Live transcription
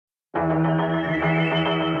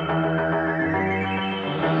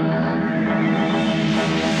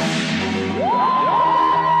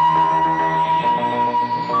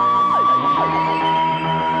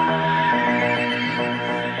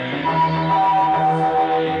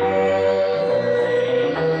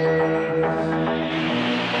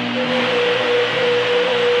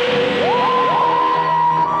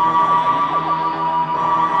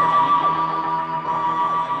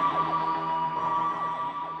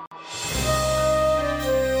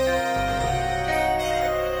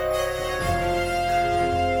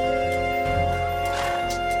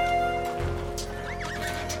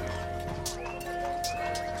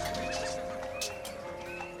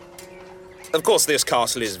Of course, this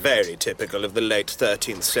castle is very typical of the late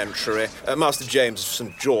 13th century. Master James of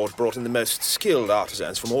St. George brought in the most skilled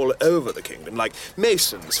artisans from all over the kingdom, like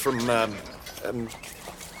masons from,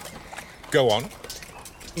 Go on.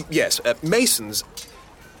 Yes, masons.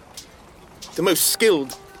 The most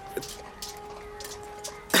skilled...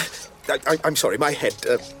 I'm sorry, my head,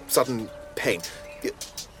 sudden pain.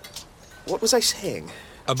 What was I saying?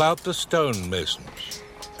 About the stonemasons.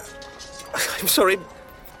 I'm sorry.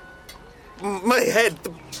 My head,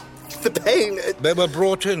 the pain... They were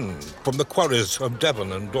brought in from the quarries of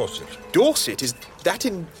Devon and Dorset. Dorset? Is that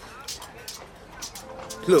in...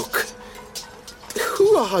 Look.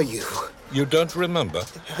 Who are you? You don't remember?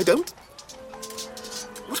 I don't?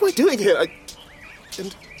 What am I doing here?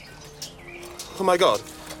 Oh, my God.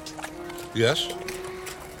 Yes?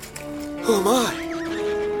 Who am I?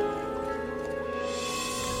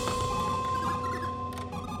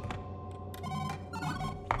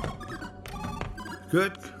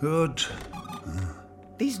 Good.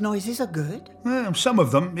 These noises are good? Some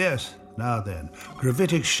of them, yes. Now then,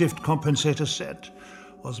 gravitic shift compensator set,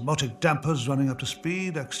 osmotic dampers running up to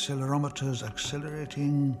speed, accelerometers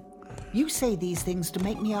accelerating. You say these things to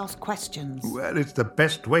make me ask questions. Well, it's the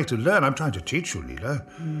best way to learn. I'm trying to teach you,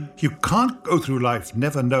 Leela. You can't go through life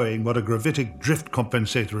never knowing what a gravitic drift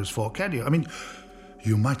compensator is for, can you? I mean,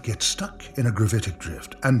 you might get stuck in a gravitic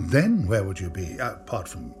drift, and then where would you be, apart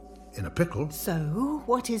from in a pickle? So,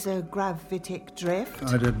 what is a gravitic drift?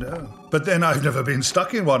 I don't know. But then I've never been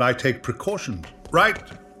stuck in one. I take precautions. Right.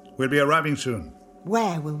 We'll be arriving soon.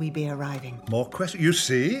 Where will we be arriving? More questions. You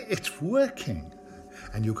see, it's working.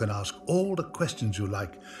 And you can ask all the questions you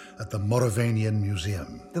like at the Morovanian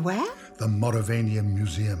Museum. The where? The Morovanian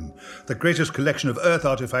Museum. The greatest collection of Earth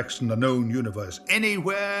artifacts in the known universe.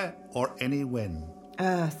 Anywhere or anywhen.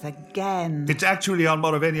 Earth again. It's actually on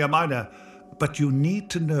Morovania Minor. But you need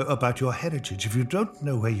to know about your heritage. If you don't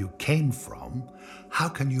know where you came from, how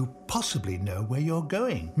can you possibly know where you're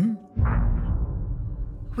going?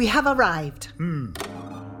 We have arrived.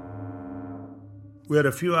 We're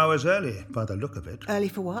a few hours early, by the look of it. Early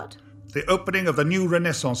for what? The opening of the new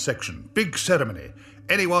Renaissance section. Big ceremony.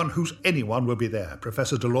 Anyone who's anyone will be there.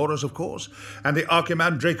 Professor Dolores, of course, and the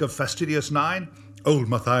Archimandrake of Fastidious 9. Old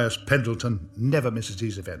Matthias Pendleton never misses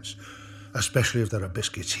these events. Especially if there are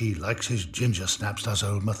biscuits. He likes his ginger snaps, does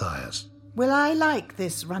old Matthias. Will I like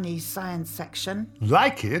this runny science section?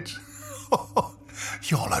 Like it?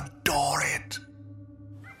 You'll adore it.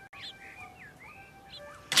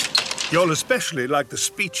 You'll especially like the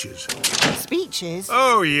speeches. Speeches?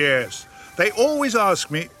 Oh, yes. They always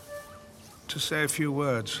ask me to say a few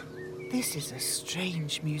words. This is a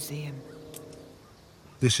strange museum.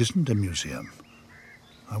 This isn't a museum.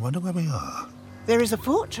 I wonder where we are. There is a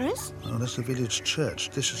fortress? Oh, that's the village church.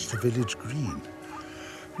 This is the village green.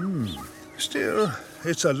 Still,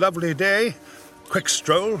 it's a lovely day. Quick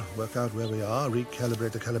stroll, work out where we are,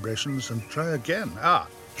 recalibrate the calibrations, and try again.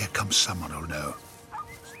 Here comes someone who'll know.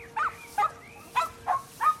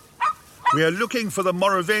 We are looking for the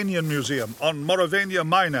Morovanian Museum on Morovania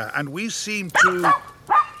Minor, and we seem to...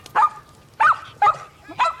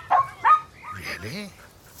 Really?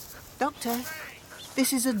 Doctor,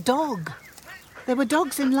 this is a dog. There were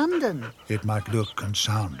dogs in London. It might look and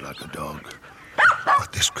sound like a dog,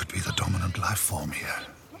 but this could be the dominant life form here.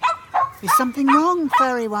 Is something wrong,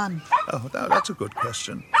 furry one? Oh, now that's a good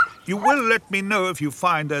question. You will let me know if you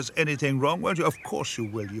find there's anything wrong, won't you? Of course you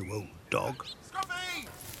will, you old dog. Scruffy!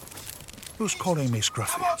 Who's calling me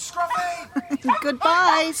Scruffy? Come on, Scruffy!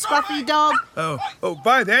 Goodbye, scruffy dog. Oh,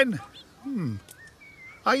 bye then.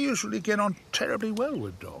 I usually get on terribly well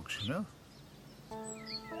with dogs, you know.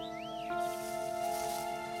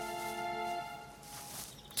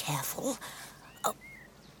 Careful.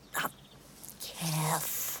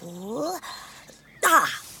 Careful.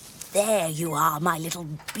 There you are, my little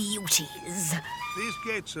beauties. These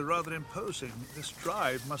gates are rather imposing. This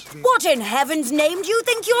drive must be... What in heaven's name do you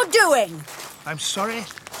think you're doing? I'm sorry?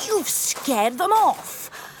 You've scared them off.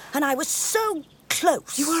 And I was so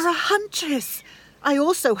close. You are a huntress. I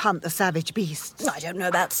also hunt the savage beasts. I don't know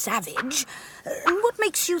about savage. What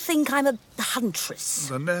makes you think I'm a huntress?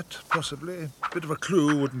 The net, possibly. Bit of a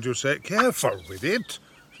clue, wouldn't you say? Careful with it.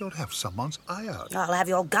 You'll have someone's eye out. I'll have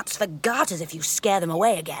your guts for garters if you scare them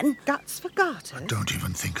away again. Guts for garters? Don't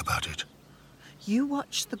even think about it. You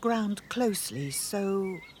watch the ground closely,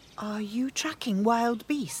 so are you tracking wild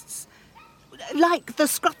beasts? Like the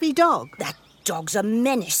scruffy dog? That dog's a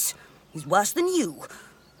menace. He's worse than you,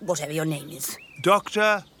 whatever your name is.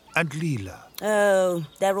 Doctor and Leela. Oh,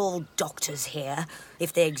 they're all doctors here,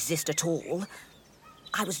 if they exist at all.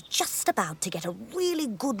 I was just about to get a really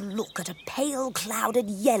good look at a pale clouded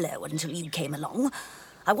yellow until you came along.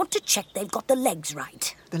 I want to check they've got the legs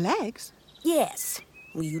right. The legs? Yes.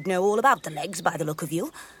 Well, you'd know all about the legs by the look of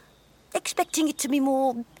you. Expecting it to be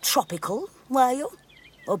more tropical, were you?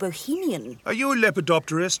 Or bohemian? Are you a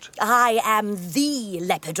lepidopterist? I am the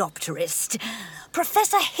lepidopterist.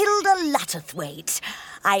 Professor Hilda Latterthwaite.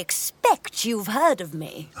 I expect you've heard of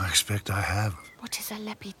me. I expect I have. What is a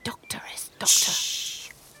lepidopterist, Doctor? Shh.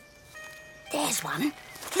 There's one.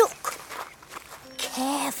 Look.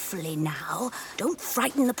 Carefully now. Don't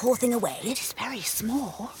frighten the poor thing away. It is very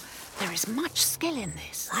small. There is much skill in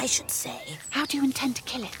this. I should say. How do you intend to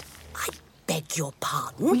kill it? I beg your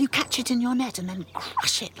pardon? Will you catch it in your net and then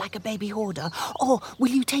crush it like a baby hoarder? Or will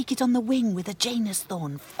you take it on the wing with a Janus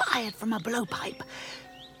thorn fired from a blowpipe?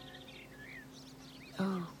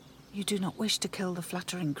 Oh, you do not wish to kill the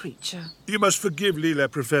fluttering creature. You must forgive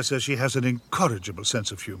Leela, Professor. She has an incorrigible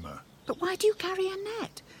sense of humour. But why do you carry a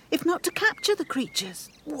net, if not to capture the creatures?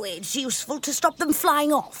 Oh, it's useful to stop them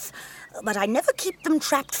flying off. But I never keep them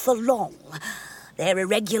trapped for long. They're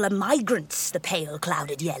irregular migrants, the pale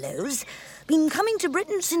clouded yellows. Been coming to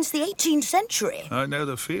Britain since the 18th century. I know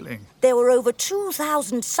the feeling. There were over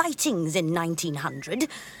 2,000 sightings in 1900.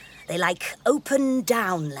 They like open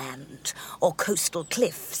downland or coastal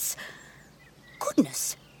cliffs.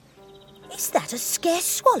 Goodness, is that a scarce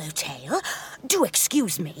swallowtail? Do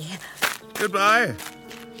excuse me. Goodbye.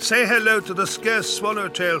 Say hello to the scarce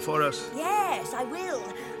swallowtail for us. Yes, I will.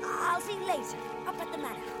 I'll see you later, up at the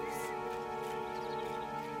manor house.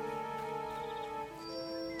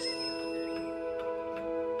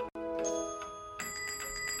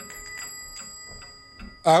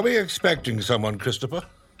 Are we expecting someone, Christopher?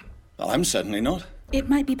 I'm certainly not. It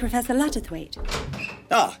might be Professor Latterthwaite.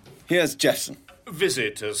 Ah, here's Jefferson.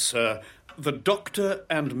 Visitors, sir. The Doctor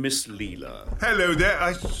and Miss Leela. Hello there,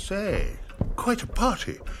 I say. Quite a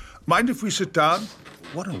party. Mind if we sit down?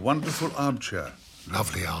 What a wonderful armchair.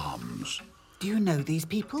 Lovely arms. Do you know these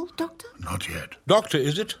people, Doctor? Not yet. Doctor,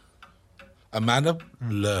 is it? A man of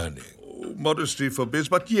learning. Oh, modesty forbids,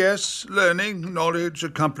 but yes, learning, knowledge,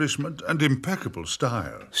 accomplishment, and impeccable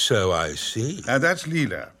style. So I see. And that's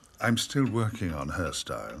Leela. I'm still working on her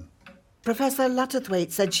style. Professor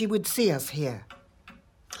Latterthwaite said she would see us here.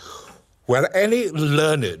 Well, any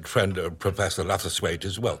learned friend of Professor Latterthwaite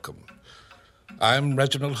is welcome. I'm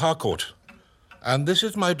Reginald Harcourt, and this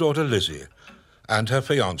is my daughter Lizzie, and her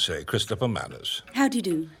fiancé, Christopher Manners. How do you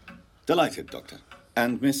do? Delighted, Doctor.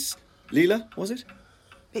 And Miss Leela, was it?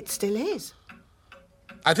 It still is.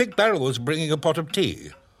 I think Beryl was bringing a pot of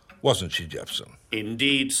tea, wasn't she, Jefferson?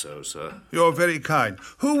 Indeed so, sir. You're very kind.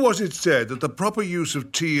 Who was it said that the proper use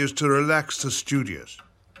of tea is to relax the studious?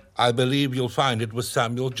 I believe you'll find it was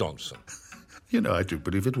Samuel Johnson. You know, I do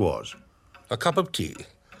believe it was. A cup of tea.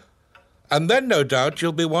 And then, no doubt,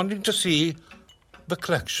 you'll be wanting to see the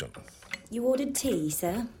collection. You ordered tea,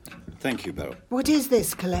 sir? Thank you, Beryl. What is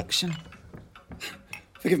this collection?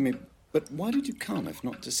 Forgive me, but why did you come if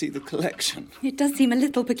not to see the collection? It does seem a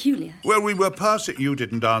little peculiar. Well, we were past it. You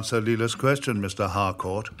didn't answer Leela's question, Mr.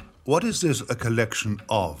 Harcourt. What is this a collection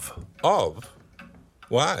of? Of?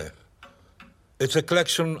 Why? It's a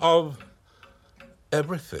collection of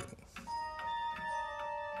everything.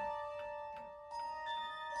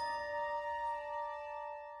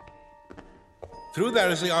 Through there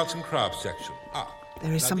is the arts and crafts section.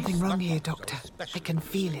 There is something wrong here, Doctor. I can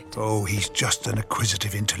feel it. Oh, he's just an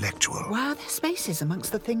acquisitive intellectual. Why are there spaces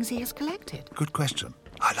amongst the things he has collected? Good question.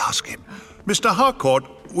 I'll ask him. Mr. Harcourt,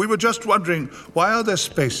 we were just wondering, why are there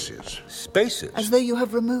spaces? Spaces? As though you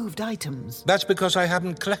have removed items. That's because I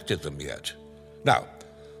haven't collected them yet. Now,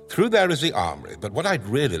 through there is the armory, but what I'd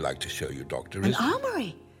really like to show you, Doctor, is... An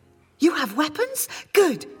armory? You have weapons?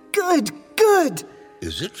 Good, good, good!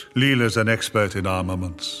 Is it? Leela's an expert in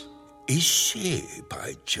armaments. Is she,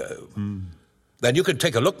 by Jove? Then you can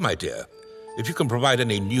take a look, my dear. If you can provide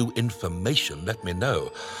any new information, let me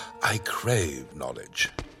know. I crave knowledge.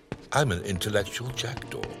 I'm an intellectual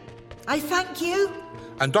jackdaw. I thank you.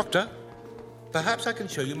 And, Doctor, perhaps I can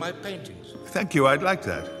show you my paintings. Thank you, I'd like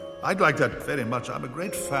that. I'd like that very much. I'm a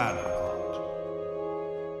great fan of art.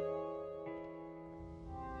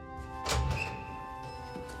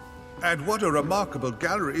 And what a remarkable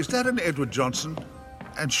gallery. Is that an Edward Johnson?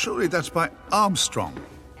 And surely that's by Armstrong.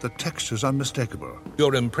 The texture's unmistakable.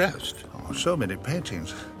 You're impressed? Oh, so many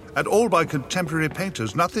paintings. And all by contemporary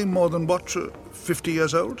painters. Nothing more than, 50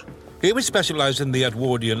 years old? Here we specialise in the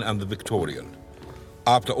Edwardian and the Victorian.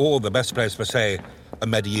 After all, the best place for, say, a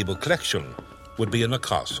medieval collection would be in a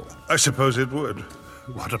castle. I suppose it would.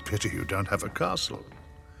 What a pity you don't have a castle.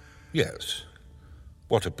 Yes.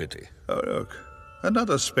 What a pity. Oh, look.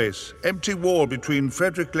 Another space. Empty wall between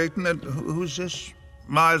Frederick Leighton and... who's this?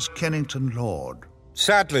 Miles Kennington Lord.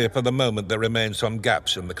 Sadly, for the moment, there remain some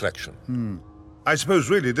gaps in the collection. I suppose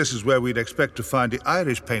really this is where we'd expect to find the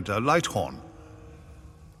Irish painter Lighthorn.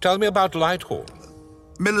 Tell me about Lighthorn.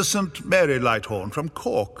 Millicent Mary Lighthorn from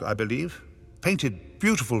Cork, I believe. Painted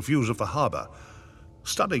beautiful views of the harbour.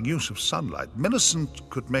 Stunning use of sunlight. Millicent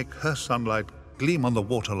could make her sunlight gleam on the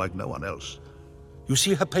water like no one else. You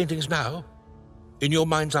see her paintings now? In your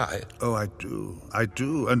mind's eye? Oh, I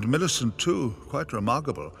do. And Millicent, too. Quite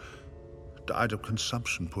remarkable. Died of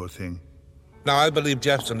consumption, poor thing. Now, I believe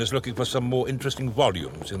Jefferson is looking for some more interesting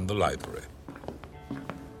volumes in the library.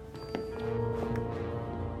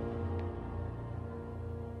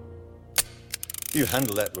 You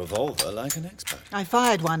handle that revolver like an expert. I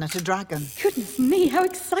fired one at a dragon. Goodness me, how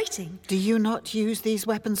exciting. Do you not use these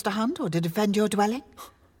weapons to hunt or to defend your dwelling?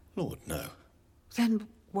 Lord, no. Then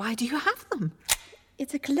why do you have them?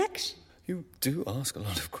 It's a collection. You do ask a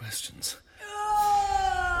lot of questions.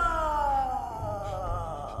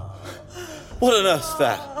 What on earth's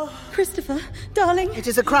that? Christopher, darling. It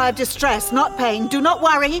is a cry of distress, not pain. Do not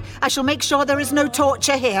worry. I shall make sure there is no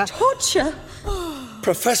torture here. Torture?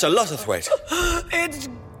 Professor Lutterthwaite. It's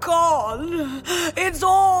gone. It's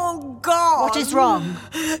all gone. What is wrong?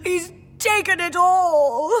 He's taken it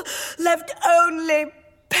all. Left only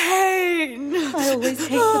pain. I always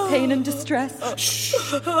hate the pain and distress. Shh.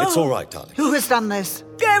 It's all right, darling. Who has done this?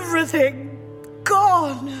 Everything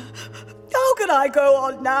gone. How can I go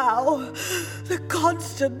on now? The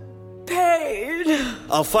constant pain.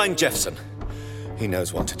 I'll find Jefferson. He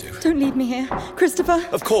knows what to do. Don't leave me here. Christopher.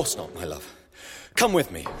 Of course not, my love. Come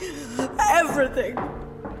with me. Everything.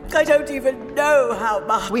 I don't even know how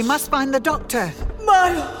much. We must find the doctor.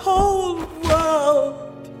 My whole world.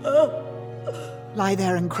 Lie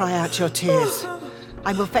there and cry out your tears.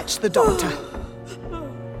 I will fetch the doctor.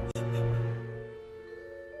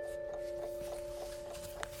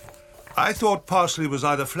 I thought parsley was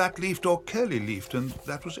either flat-leafed or curly-leafed, and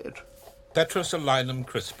that was it. Petrosalinum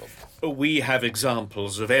crispum. We have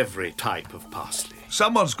examples of every type of parsley.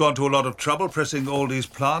 Someone's gone to a lot of trouble pressing all these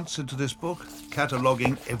plants into this book,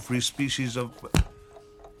 cataloguing every species of...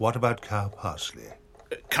 What about cow parsley?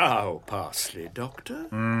 Cow parsley, Doctor?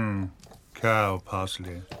 Cow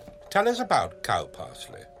parsley. Tell us about cow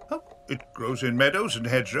parsley. Oh, it grows in meadows and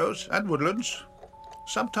hedgerows and woodlands.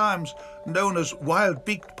 Sometimes known as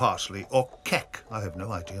wild-beaked parsley or keck. I have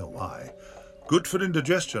no idea why. Good for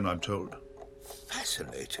indigestion, I'm told.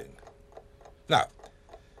 Fascinating. Now,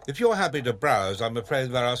 if you're happy to browse, I'm afraid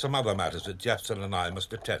there are some other matters that Jefferson and I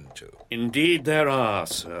must attend to. Indeed there are,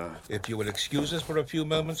 sir. If you will excuse us for a few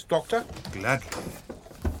moments, Doctor. Gladly.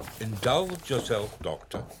 Indulge yourself,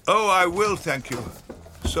 Doctor. Oh, I will, thank you.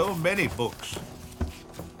 So many books.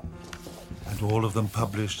 And all of them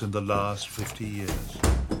published in the last 50 years.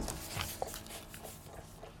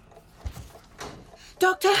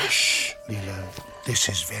 Doctor? Shh, Leela. This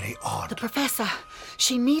is very odd. The professor.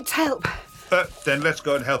 She needs help. Then let's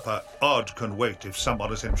go and help her. Odd can wait if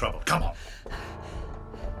someone is in trouble. Come on.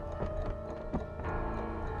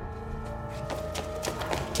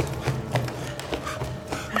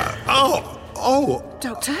 Oh!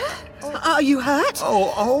 Doctor? Are you hurt?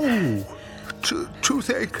 Oh!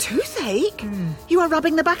 Toothache. Toothache? You are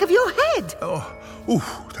rubbing the back of your head.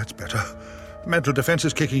 Oh, that's better. Mental defense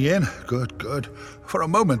is kicking in. Good. For a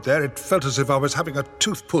moment there, it felt as if I was having a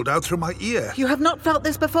tooth pulled out through my ear. You have not felt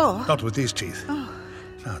this before? Not with these teeth. Oh.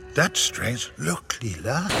 Now, that's strange. Look,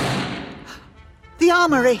 Leela. The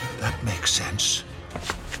armory. That makes sense.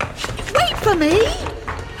 Wait for me!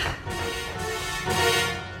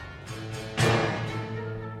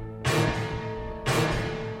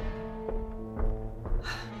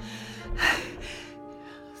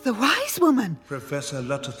 The wise woman. Professor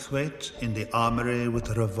Lutterthwaite in the armory with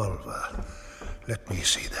a revolver. Let me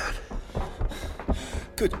see that.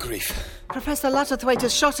 Good grief. Professor Lutterthwaite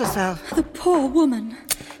has shot herself. The poor woman.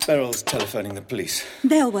 Beryl's telephoning the police.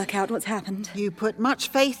 They'll work out what's happened. You put much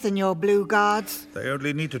faith in your blue guards. They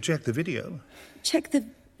only need to check the video. Check the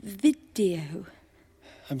video.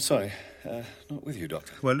 I'm sorry. Not with you,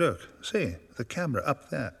 Doctor. Well, look. See, the camera up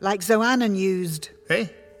there. Like Zoannon used. Eh?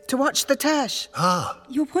 To watch the Tash. Ah.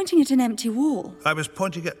 You're pointing at an empty wall. I was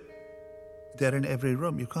pointing at... They're in every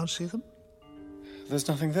room. You can't see them? There's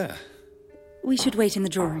nothing there. We should wait in the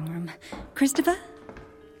drawing room. Christopher?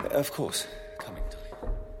 Of course. Coming,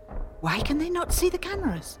 darling. Why can they not see the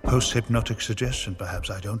cameras? Post-hypnotic suggestion, perhaps.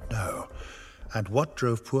 I don't know. And what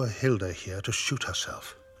drove poor Hilda here to shoot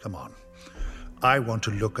herself? Come on. I want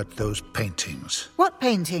to look at those paintings. What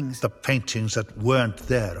paintings? The paintings that weren't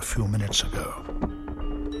there a few minutes ago.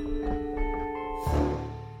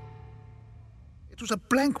 It was a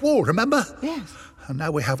blank wall, remember? Yes. And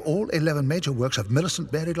now we have all 11 major works of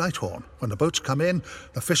Millicent Mary Lighthorn. When the boats come in,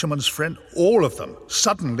 the Fisherman's Friend, all of them,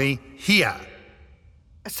 suddenly here.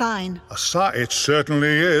 A sign. A sign? It certainly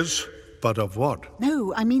is. But of what?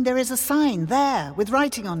 No, I mean there is a sign there with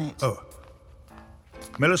writing on it. Oh.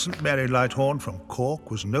 Millicent Mary Lighthorn from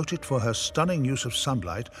Cork was noted for her stunning use of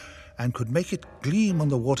sunlight and could make it gleam on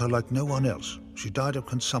the water like no one else. She died of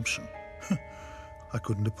consumption. I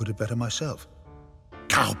couldn't have put it better myself.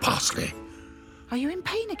 Cow parsley. Are you in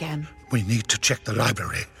pain again? We need to check the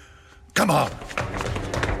library. Come on.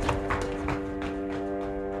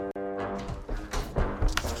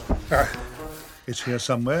 It's here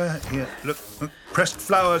somewhere. Here, look. Pressed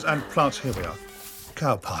flowers and plants. Here we are.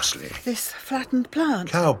 Cow parsley. This flattened plant?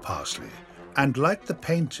 Cow parsley. And like the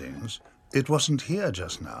paintings, it wasn't here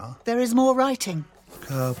just now. There is more writing.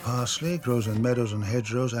 Cow parsley grows in meadows and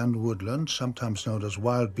hedgerows and woodlands, sometimes known as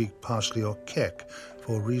wild-beaked parsley or keck,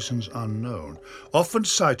 for reasons unknown. Often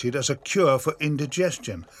cited as a cure for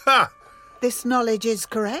indigestion. Ha! This knowledge is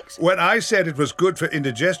correct? When I said it was good for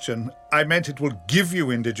indigestion, I meant it will give you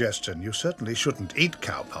indigestion. You certainly shouldn't eat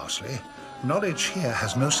cow parsley. Knowledge here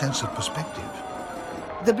has no sense of perspective.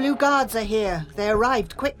 The Blue Guards are here. They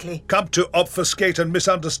arrived quickly. Come to obfuscate and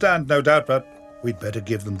misunderstand, no doubt, but we'd better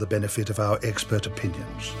give them the benefit of our expert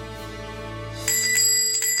opinions.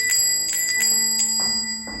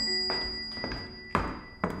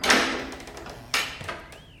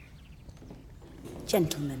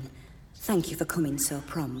 Gentlemen, thank you for coming so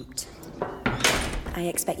prompt. I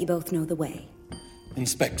expect you both know the way.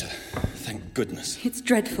 Inspector, thank goodness. It's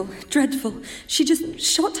dreadful, dreadful. She just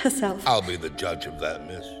shot herself. I'll be the judge of that,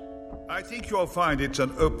 miss. I think you'll find it's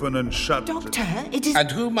an open and shut... Doctor, it is... And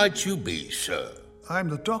who might you be, sir? I'm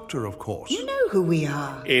the doctor, of course. You know who we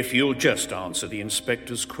are. If you'll just answer the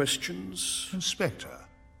inspector's questions. Inspector?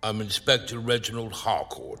 I'm Inspector Reginald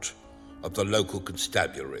Harcourt of the local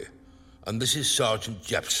constabulary. And this is Sergeant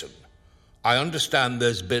Jepson. I understand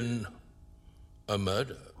there's been a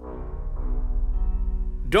murder.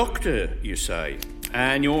 Doctor, you say?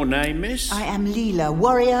 And your name, miss? I am Leela,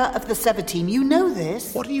 warrior of the 17. You know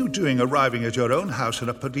this? What are you doing arriving at your own house in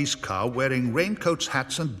a police car wearing raincoats,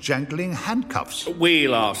 hats and jangling handcuffs?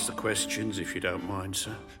 We'll ask the questions if you don't mind,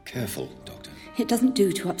 sir. Careful, Doctor. It doesn't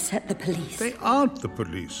do to upset the police. They aren't the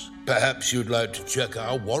police. Perhaps you'd like to check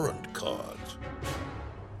our warrant cards.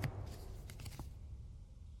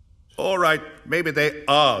 All right, maybe they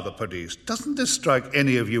are the police. Doesn't this strike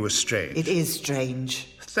any of you as strange? It is strange.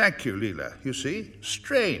 Thank you, Leela. You see?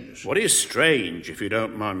 Strange. What is strange, if you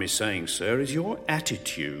don't mind me saying, sir, is your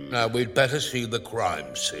attitude. Now, we'd better see the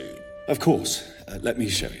crime scene. Of course. Let me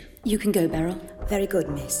show you. You can go, Beryl. Very good,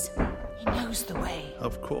 miss. He knows the way.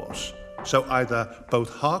 Of course. So either both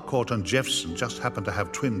Harcourt and Jefferson just happen to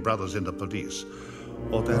have twin brothers in the police,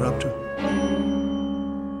 or they're up to...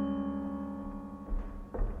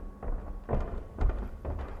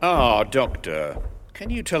 Ah, Doctor, can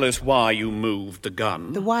you tell us why you moved the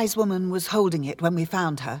gun? The wise woman was holding it when we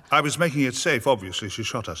found her. I was making it safe. Obviously, she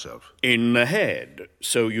shot herself. In the head.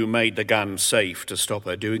 So you made the gun safe to stop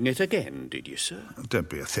her doing it again, did you, sir? Don't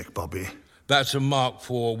be a thick Bobby. That's a Mark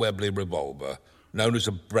IV Webley revolver, known as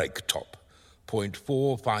a break top,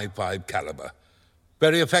 .455 caliber.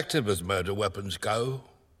 Very effective as murder weapons go.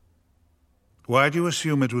 Why do you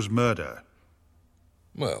assume it was murder?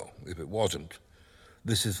 Well, if it wasn't,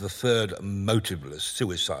 this is the third motiveless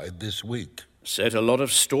suicide this week. Set a lot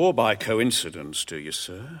of store by coincidence, do you,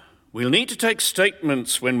 sir? We'll need to take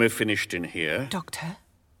statements when we're finished in here. Doctor,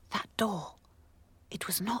 that door. It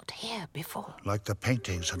was not here before. Like the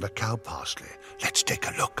paintings and the cow parsley. Let's take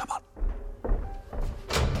a look, come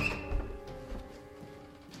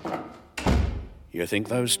on. You think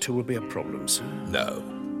those two will be a problem, sir? No.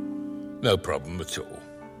 No problem at all.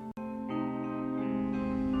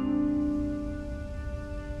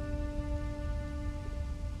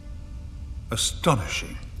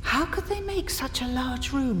 Astonishing. How could they make such a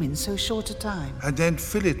large room in so short a time? And then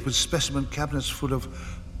fill it with specimen cabinets full of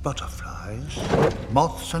butterflies.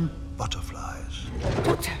 Moths and butterflies.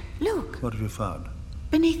 Doctor, look. What have you found?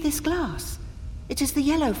 Beneath this glass. It is the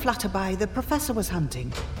yellow flutterby the professor was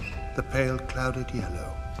hunting. The pale, clouded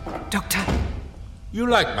yellow. Doctor. You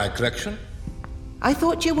like my collection? I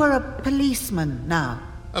thought you were a policeman now.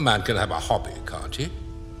 A man can have a hobby, can't he?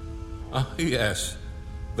 Ah, yes.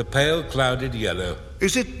 The pale, clouded yellow.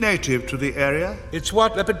 Is it native to the area? It's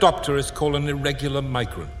what lepidopterists call an irregular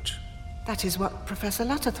migrant. That is what Professor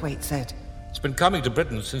Lutterthwaite said. It's been coming to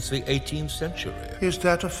Britain since the 18th century. Is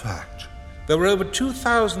that a fact? There were over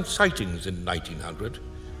 2,000 sightings in 1900.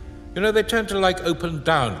 You know, they tend to like open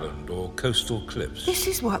downland or coastal cliffs. This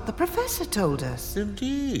is what the professor told us.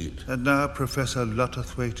 Indeed. And now Professor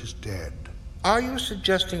Lutterthwaite is dead. Are you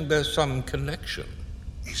suggesting there's some connection?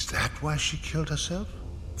 Is that why she killed herself?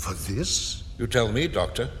 For this? You tell me,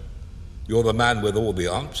 Doctor. You're the man with all the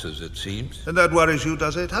answers, it seems. And that worries you,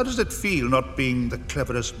 does it? How does it feel not being the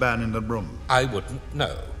cleverest man in the room? I wouldn't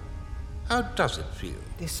know. How does it feel?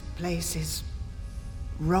 This place is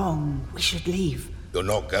wrong. We should leave. You're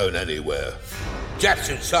not going anywhere.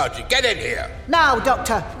 Jackson, Sergeant, get in here! Now,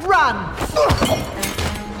 Doctor, run!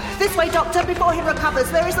 This way, Doctor, before he recovers.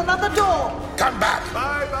 There is another door. Come back!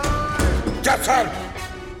 Bye-bye! Jackson!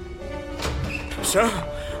 Sir,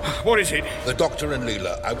 what is it? The Doctor and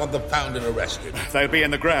Leela. I want them found and arrested. They'll be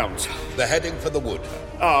in the grounds. They're heading for the wood.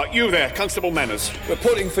 Ah, you there, Constable Manners.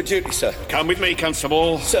 Reporting for duty, sir. Come with me,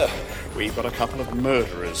 Constable. Sir. We've got a couple of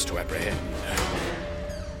murderers to apprehend.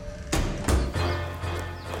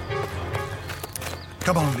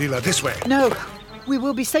 Come on, Leela, this way. No, we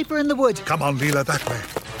will be safer in the wood. Come on, Leela, that way.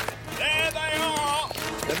 There they are!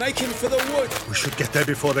 They're making for the wood. We should get there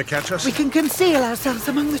before they catch us. We can conceal ourselves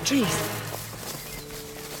among the trees.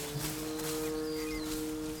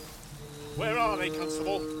 Where are they,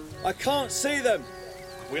 Constable? I can't see them.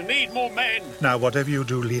 We'll need more men. Now, whatever you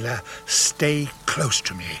do, Leela, stay close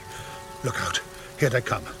to me. Look out. Here they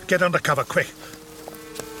come. Get under cover, quick.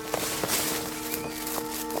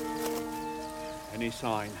 Any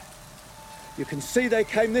sign? You can see they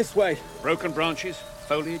came this way. Broken branches,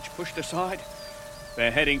 foliage pushed aside.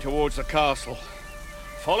 They're heading towards the castle.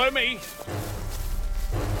 Follow me.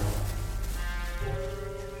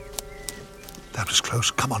 That was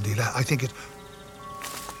close. Come on, Leela. I think it...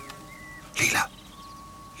 Leela.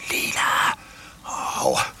 Leela.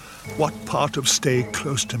 Oh, what part of stay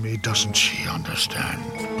close to me doesn't she understand?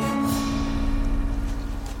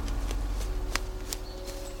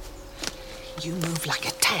 You move like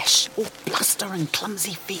a tash, all bluster and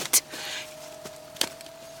clumsy feet.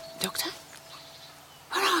 Doctor?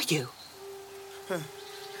 Where are you?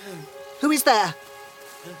 Who is there?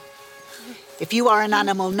 If you are an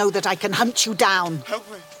animal, know that I can hunt you down. Help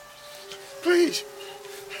me. Please,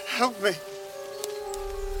 help me.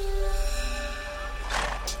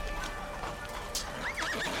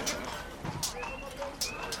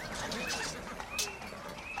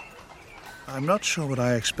 I'm not sure what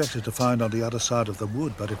I expected to find on the other side of the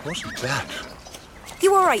wood, but it wasn't that.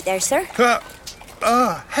 You all right there, sir?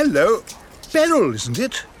 Hello. Beryl, isn't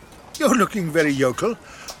it? You're looking very yokel.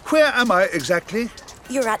 Where am I exactly?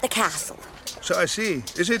 You're at the castle. So I see.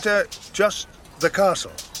 Is it just the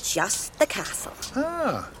castle? Just the castle.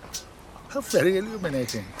 Ah, how very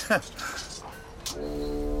illuminating.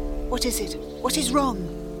 What is it? What is wrong?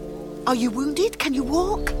 Are you wounded? Can you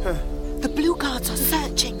walk? The Blue Guards are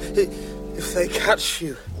searching. If they catch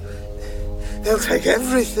you, they'll take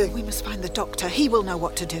everything. We must find the doctor. He will know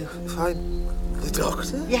what to do. Find the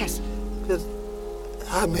doctor? Yes. But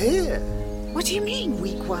I'm here. What do you mean,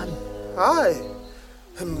 weak one? I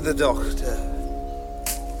am the doctor.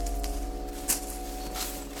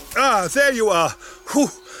 Ah, there you are. Whew,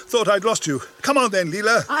 thought I'd lost you. Come on then,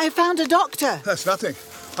 Leela. I found a doctor. That's nothing.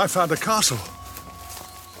 I found a castle.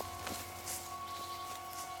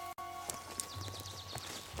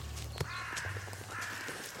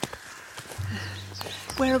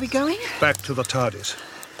 Where are we going? Back to the TARDIS.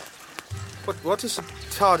 What is a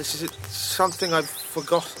TARDIS? Is it something I've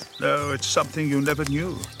forgotten? No, it's something you never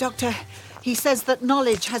knew. Doctor, he says that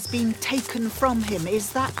knowledge has been taken from him.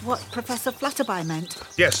 Is that what Professor Flutterby meant?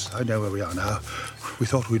 Yes, I know where we are now. We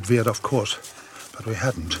thought we'd veered off course, but we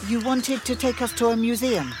hadn't. You wanted to take us to a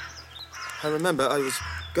museum. I remember I was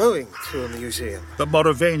going to a museum. The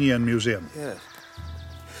Morovanian Museum. Yes.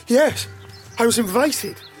 Yes, I was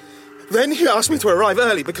invited. Then he asked me to arrive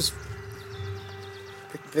early because...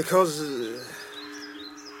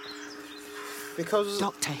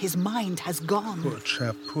 Doctor, his mind has gone. Poor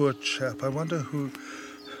chap, poor chap. I wonder who...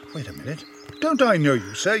 Wait a minute. Don't I know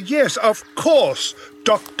you, sir? Yes, of course.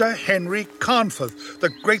 Dr. Henry Carnforth, the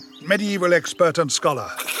great medieval expert and scholar.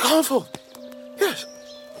 Carnforth? Yes.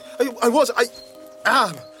 I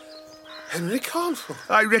am Henry Carnforth.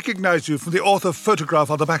 I recognise you from the author photograph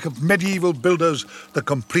on the back of Medieval Builders, The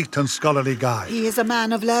Complete and Scholarly Guide. He is a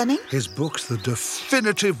man of learning? His book's the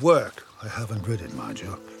definitive work. I haven't read it, mind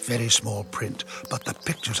you. Very small print, but the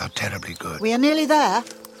pictures are terribly good. We are nearly there.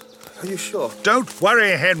 Are you sure? Don't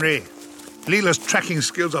worry, Henry. Leela's tracking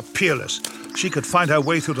skills are peerless. She could find her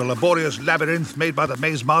way through the laborious labyrinth made by the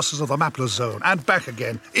maze masters of the mapless zone, and back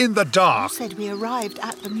again, in the dark. You said we arrived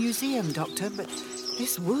at the museum, Doctor, but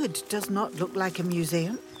this wood does not look like a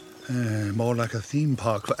museum. More like a theme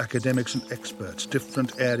park for academics and experts.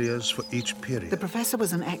 Different areas for each period. The professor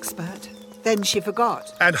was an expert. Then she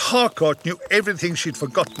forgot. And Harcourt knew everything she'd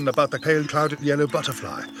forgotten about the pale clouded yellow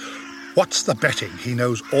butterfly. What's the betting he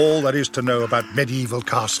knows all there is to know about medieval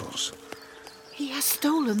castles? He has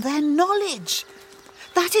stolen their knowledge.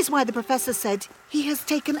 That is why the professor said he has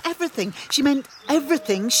taken everything. She meant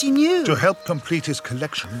everything she knew. To help complete his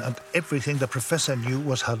collection, and everything the professor knew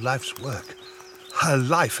was her life's work. Her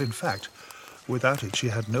life, in fact. Without it, she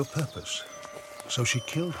had no purpose. So she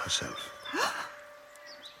killed herself.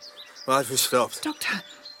 Why have we stopped? Doctor.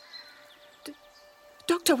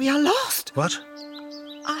 Doctor, we are lost. What?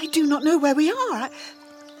 I do not know where we are.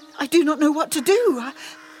 I do not know what to do.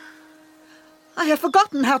 I have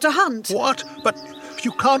forgotten how to hunt. What? But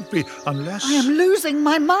you can't be, unless... I am losing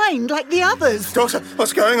my mind like the others. Doctor,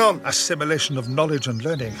 what's going on? Assimilation of knowledge and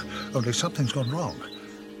learning. Only something's gone wrong.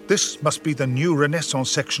 This must be the new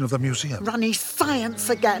Renaissance section of the museum. Runny science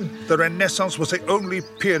again. The Renaissance was the only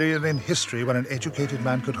period in history when an educated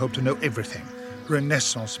man could hope to know everything.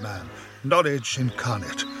 Renaissance man. Knowledge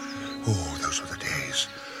incarnate. Oh, those were the days.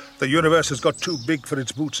 The universe has got too big for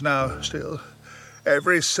its boots now, still.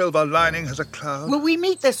 Every silver lining has a cloud. Will we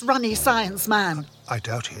meet this runny science man? I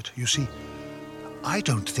doubt it. You see, I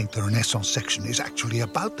don't think the Renaissance section is actually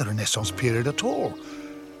about the Renaissance period at all.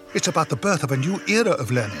 It's about the birth of a new era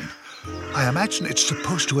of learning. I imagine it's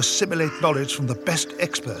supposed to assimilate knowledge from the best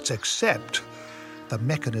experts, except the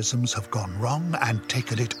mechanisms have gone wrong and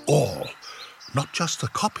taken it all. Not just the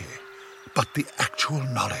copy, but the actual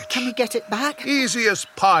knowledge. Can we get it back? Easy as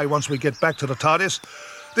pie once we get back to the TARDIS.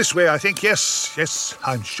 This way, I think. Yes,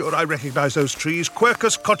 I'm sure I recognize those trees.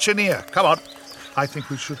 Quercus coccinea. Come on. I think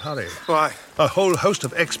we should hurry. Why? A whole host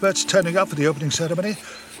of experts turning up for the opening ceremony.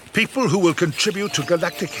 People who will contribute to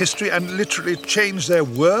galactic history and literally change their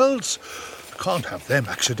worlds. Can't have them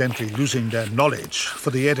accidentally losing their knowledge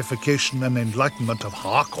for the edification and enlightenment of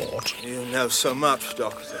Harcourt. You know so much,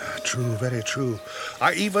 Doctor. True, very true.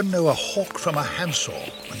 I even know a hawk from a handsaw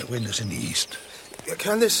when the wind is in the east.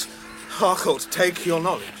 Can this Harcourt take your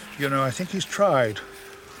knowledge? You know, I think he's tried,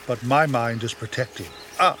 but my mind is protected.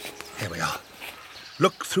 Ah, here we are.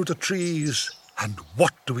 Look through the trees, and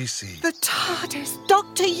what do we see? The TARDIS.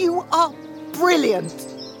 Doctor, you are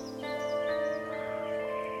brilliant.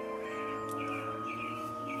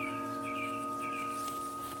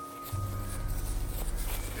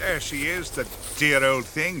 There she is, the dear old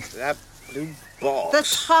thing. That blue box.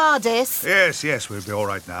 The TARDIS. Yes, we'll be all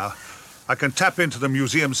right now. I can tap into the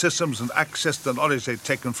museum systems and access the knowledge they've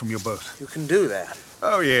taken from you both. You can do that?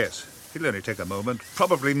 Oh, yes. It'll only take a moment.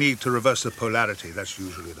 Probably need to reverse the polarity. That's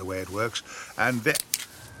usually the way it works. And then...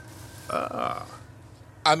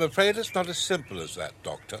 I'm afraid it's not as simple as that,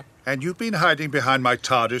 Doctor. And you've been hiding behind my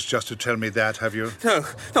TARDIS just to tell me that, have you? No,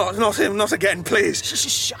 not him, not again, please.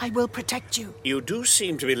 Shh, I will protect you. You do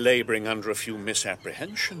seem to be labouring under a few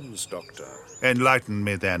misapprehensions, Doctor. Enlighten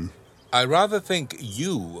me, then. I rather think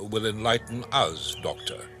you will enlighten us,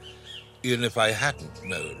 Doctor. Even if I hadn't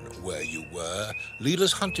known where you were,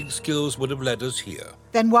 Leela's hunting skills would have led us here.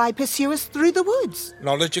 Then why pursue us through the woods?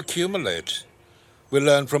 Knowledge accumulates. We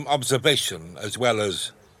learn from observation as well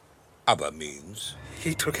as other means.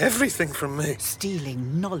 He took everything from me.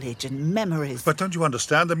 Stealing knowledge and memories. But don't you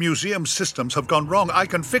understand? The museum systems have gone wrong. I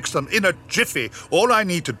can fix them in a jiffy. All I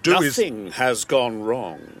need to do is... Nothing has gone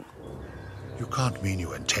wrong. You can't mean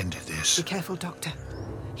you intended this. Be careful, Doctor.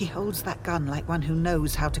 He holds that gun like one who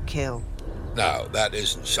knows how to kill. Now, that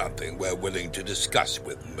isn't something we're willing to discuss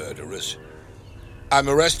with murderers. I'm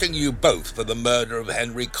arresting you both for the murder of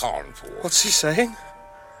Henry Carnforth. What's he saying?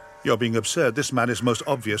 You're being absurd. This man is most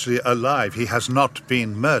obviously alive. He has not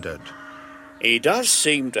been murdered. He does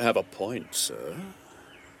seem to have a point, sir.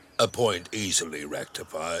 A point easily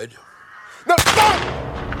rectified. No!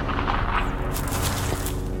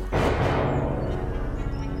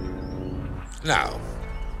 Now,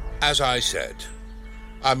 as I said,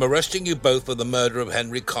 I'm arresting you both for the murder of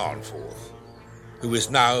Henry Carnforth, who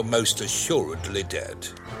is now most assuredly dead.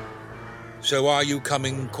 So are you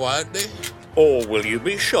coming quietly? Or will you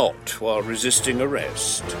be shot while resisting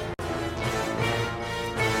arrest?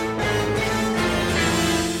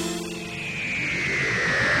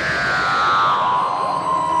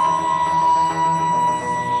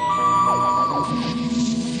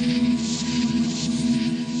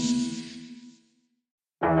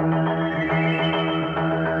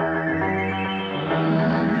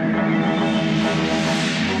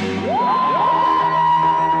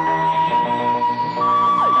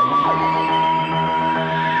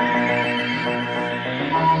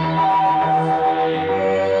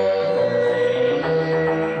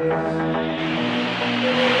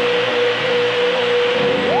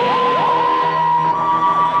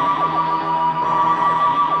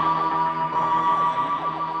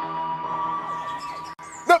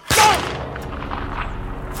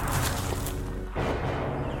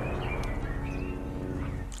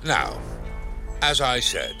 Now, as I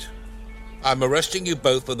said, I'm arresting you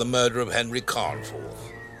both for the murder of Henry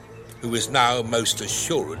Carnforth, who is now most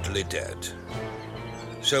assuredly dead.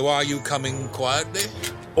 So are you coming quietly?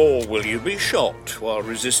 Or will you be shot while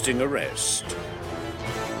resisting arrest?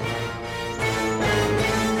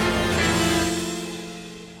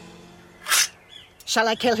 Shall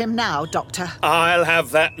I kill him now, Doctor? I'll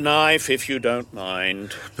have that knife if you don't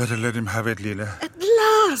mind. Better let him have it, Leela. At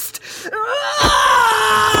last!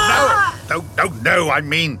 No, I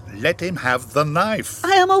mean, let him have the knife.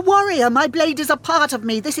 I am a warrior. My blade is a part of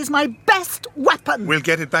me. This is my best weapon. We'll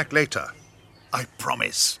get it back later. I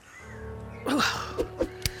promise.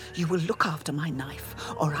 You will look after my knife,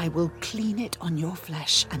 or I will clean it on your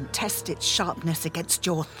flesh and test its sharpness against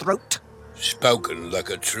your throat. Spoken like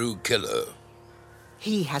a true killer.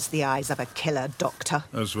 He has the eyes of a killer, Doctor.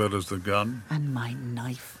 As well as the gun. And my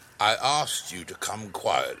knife. I asked you to come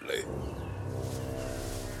quietly.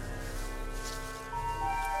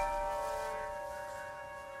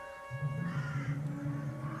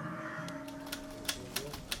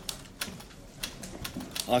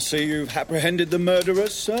 I see you've apprehended the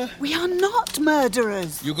murderers, sir. We are not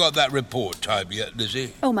murderers. You got that report typed yet,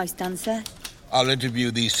 Lizzie? Almost done, sir. I'll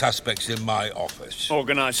interview these suspects in my office.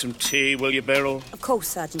 Organise some tea, will you, Beryl? Of course,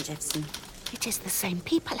 Sergeant Jefferson. It is the same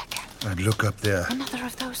people again. And look up there. Another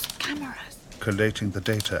of those cameras. Collating the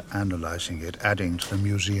data, analysing it, adding to the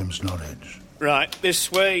museum's knowledge. Right, this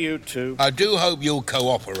way, you two. I do hope you'll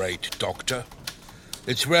cooperate, Doctor.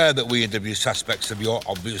 It's rare that we interview suspects of your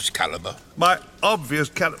obvious caliber. My obvious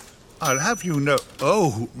caliber? I'll have you know...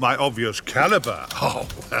 Oh, my obvious caliber. Oh,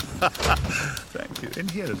 thank you. In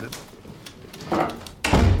here, is it?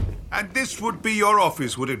 And this would be your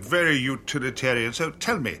office, would it? Very utilitarian. So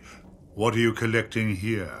tell me, what are you collecting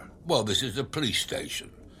here? Well, this is a police station.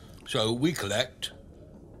 So we collect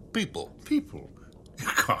people. People? You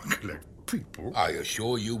can't collect people. I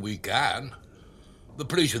assure you we can. The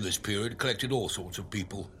police of this period collected all sorts of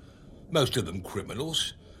people. Most of them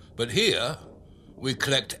criminals. But here, we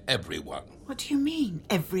collect everyone. What do you mean,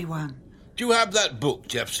 everyone? Do you have that book,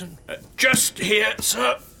 Jefferson? Just here,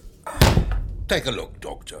 sir. Take a look,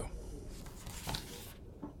 Doctor.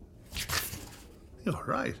 You're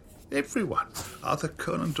right. Everyone. Arthur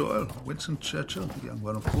Conan Doyle, Winston Churchill, the young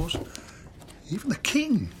one, of course. Even the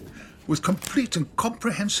King, with complete and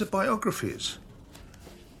comprehensive biographies.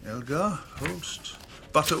 Elgar, Holst,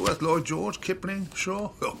 Butterworth, Lloyd George, Kipling,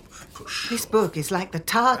 Shaw. Oh, push. This book is like the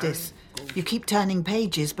TARDIS. You keep turning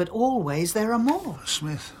pages, but always there are more.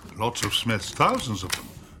 Smith. Lots of Smiths. Thousands of them.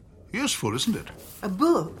 Useful, isn't it? A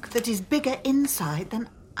book that is bigger inside than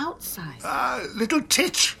outside. Little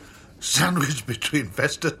Titch. Sandwiched between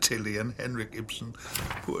Vesta Tilly and Henrik Ibsen.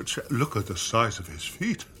 Poor chap. Look at the size of his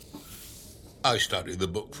feet. I study the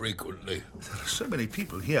book frequently. There are so many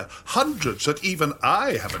people here. Hundreds that even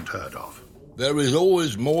I haven't heard of. There is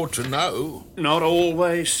always more to know. Not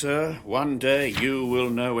always, sir. One day you will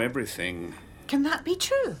know everything. Can that be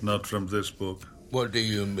true? Not from this book. What do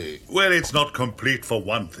you mean? Well, it's not complete for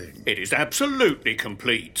one thing. It is absolutely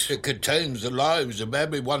complete. It contains the lives of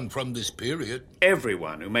everyone from this period.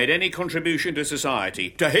 Everyone who made any contribution to society,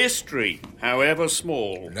 to history, however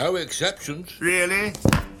small. No exceptions. Really?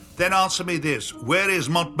 Then answer me this. Where is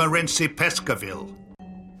Montmorency Pescaville?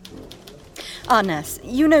 Our nurse.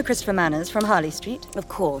 You know Christopher Manners from Harley Street? Of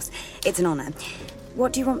course. It's an honour.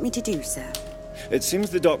 What do you want me to do, sir? It seems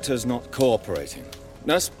the doctor's not cooperating.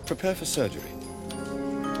 Nurse, prepare for surgery.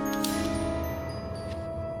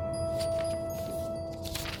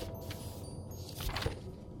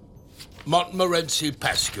 Montmorency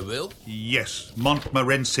Pescaville? Yes,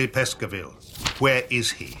 Montmorency Pescaville. Where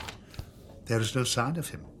is he? There is no sign of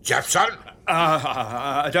him. Jefferson?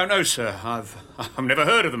 I don't know, sir. I've never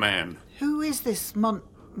heard of the man. Who is this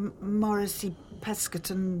Morrissey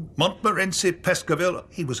Pescaton? Montmorency Pescaville,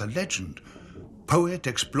 he was a legend. Poet,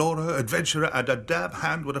 explorer, adventurer, and a dab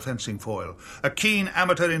hand with a fencing foil. A keen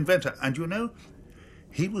amateur inventor. And you know,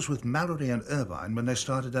 he was with Mallory and Irvine when they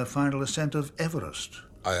started their final ascent of Everest.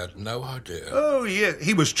 I had no idea. Oh, yeah,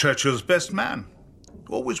 he was Churchill's best man.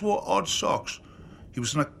 Always wore odd socks. He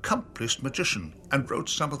was an accomplished magician and wrote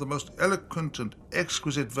some of the most eloquent and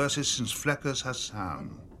exquisite verses since Flecker's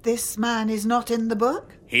Hassan. This man is not in the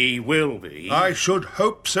book? He will be. I should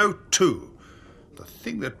hope so, too. The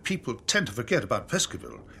thing that people tend to forget about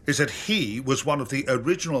Pescaville is that he was one of the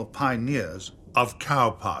original pioneers of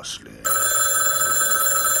cow parsley.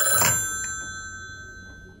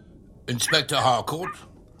 Inspector Harcourt?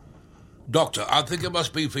 Doctor, I think it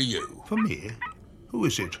must be for you. For me? Who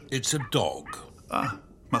is it? It's a dog.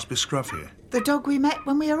 Must be Scruffy. The dog we met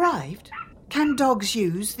when we arrived? Can dogs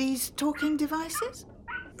use these talking devices?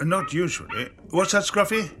 Not usually. What's that,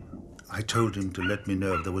 Scruffy? I told him to let me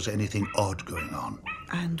know if there was anything odd going on.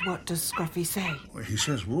 And what does Scruffy say? Well, he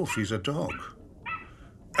says Wolf, he's a dog.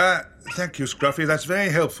 Thank you, Scruffy. That's very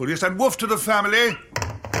helpful. Yes, and Wolf to the family.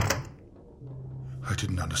 I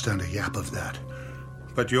didn't understand a yap of that.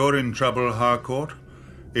 But you're in trouble, Harcourt.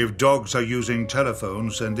 If dogs are using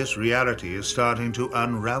telephones, then this reality is starting to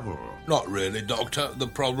unravel. Not really, Doctor. The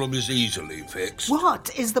problem is easily fixed.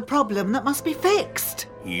 What is the problem that must be fixed?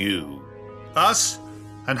 You. Us?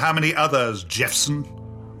 And how many others, Jeffson?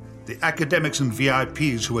 The academics and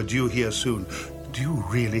VIPs who are due here soon. Do you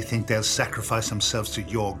really think they'll sacrifice themselves to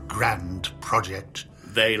your grand project?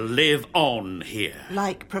 They live on here.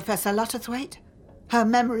 Like Professor Lutterthwaite? Her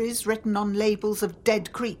memories written on labels of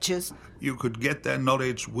dead creatures? You could get their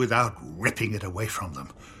knowledge without ripping it away from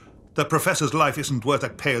them. The professor's life isn't worth a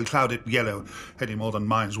pale clouded yellow any more than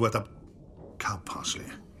mine's worth a cow parsley.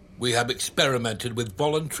 We have experimented with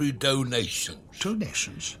voluntary donations.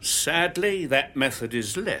 Donations? Sadly, that method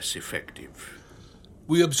is less effective.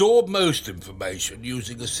 We absorb most information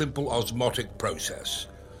using a simple osmotic process.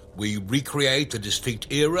 We recreate a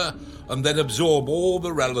distinct era and then absorb all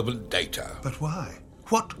the relevant data. But why?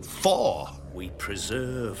 What for? We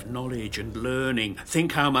preserve knowledge and learning.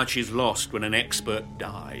 Think how much is lost when an expert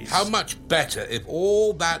dies. How much better if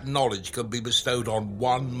all that knowledge could be bestowed on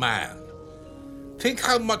one man. Think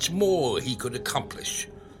how much more he could accomplish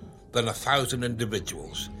than 1,000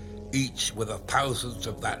 individuals, each with 1,000th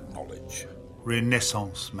of that knowledge.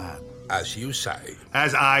 Renaissance man. As you say.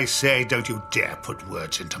 As I say, don't you dare put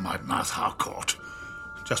words into my mouth, Harcourt.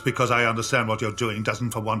 Just because I understand what you're doing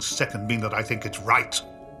doesn't for 1 second mean that I think it's right.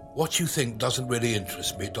 What you think doesn't really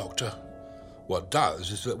interest me, Doctor. What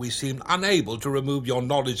does is that we seem unable to remove your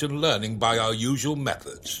knowledge and learning by our usual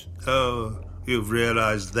methods. Oh, you've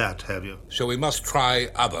realized that, have you? So we must try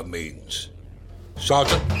other means.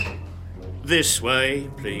 Sergeant? This way,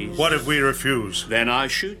 please. What if we refuse? Then I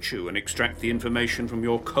shoot you and extract the information from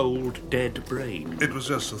your cold, dead brain. It was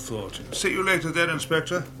just a thought. See you later then,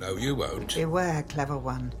 Inspector. No, you won't. Beware, clever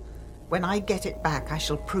one. When I get it back, I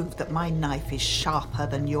shall prove that my knife is sharper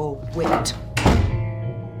than your wit.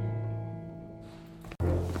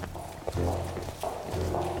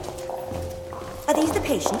 Are these the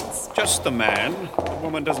patients? Just the man. The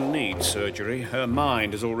woman doesn't need surgery. Her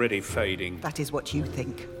mind is already fading. That is what you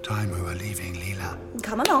think. Time we were leaving, Leela.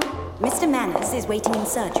 Come along. Mr. Manners is waiting in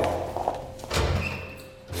surgery.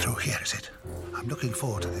 Through here, is it? I'm looking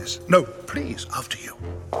forward to this. No, please, after you.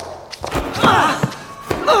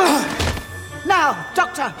 Now,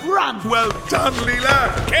 Doctor, run! Well done,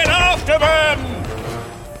 Leela! Get after them!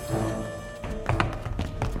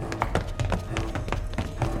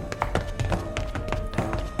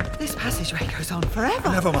 This passageway goes on forever.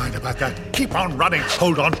 Never mind about that. Keep on running.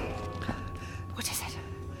 Hold on. What is it?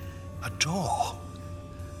 A door.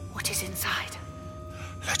 What is inside?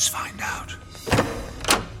 Let's find out.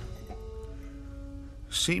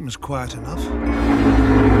 Seems quiet enough.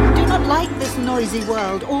 I do not like this noisy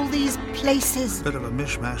world, all these places. Bit of a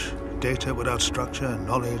mishmash. Data without structure,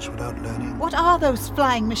 knowledge without learning. What are those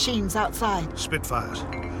flying machines outside? Spitfires.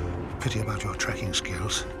 Pity about your tracking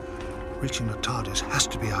skills. Reaching the TARDIS has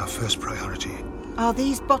to be our first priority. Are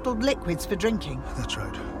these bottled liquids for drinking? That's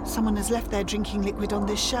right. Someone has left their drinking liquid on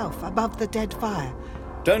this shelf, above the dead fire.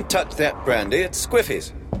 Don't touch that brandy, it's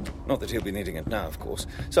Squiffy's. Not that he'll be needing it now, of course.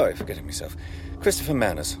 Sorry for getting myself. Christopher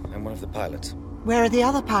Manners. I'm one of the pilots. Where are the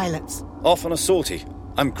other pilots? Off on a sortie.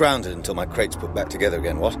 I'm grounded until my crate's put back together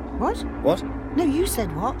again, what? What? What? No, you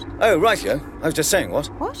said what? Oh, rightio. I was just saying what?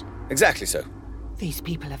 What? Exactly so. These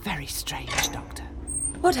people are very strange, Doctor.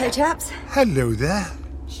 What ho, chaps? Hello there.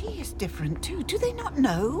 She is different too. Do they not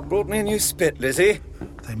know? Brought me a new spit, Lizzie.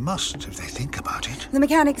 They must, if they think about it. The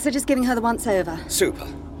mechanics are just giving her the once-over. Super.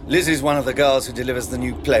 Lizzie's one of the girls who delivers the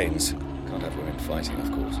new planes. Can't have women fighting,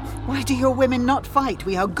 of course. Why do your women not fight?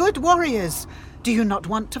 We are good warriors. Do you not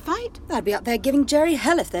want to fight? I'd be up there giving Jerry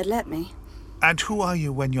hell if they'd let me. And who are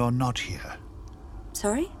you when you're not here?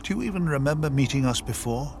 Sorry? Do you even remember meeting us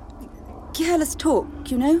before? Careless talk,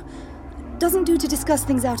 you know? Doesn't do to discuss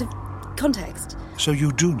things out of context. So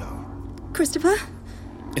you do know? Christopher?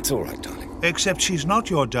 It's all right, darling. Except she's not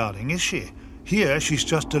your darling, is she? Here, she's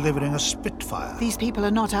just delivering a Spitfire. These people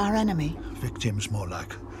are not our enemy. Victims, more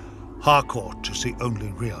like. Harcourt is the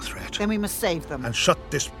only real threat. Then we must save them. And shut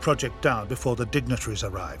this project down before the dignitaries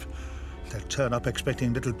arrive. They'll turn up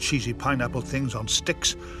expecting little cheesy pineapple things on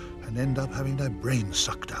sticks and end up having their brains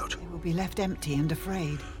sucked out. They will be left empty and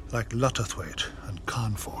afraid. Like Lutterthwaite and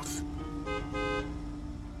Carnforth.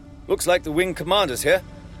 Looks like the wing commander's here.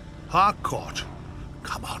 Harcourt.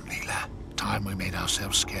 Come on, Leela. Time we made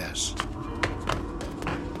ourselves scarce.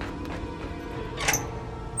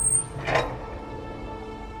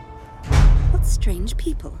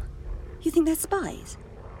 people? You think they're spies?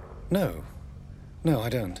 No. No, I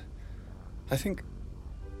don't. I think...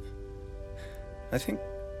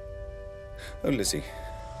 Oh, Lizzie.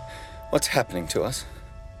 What's happening to us?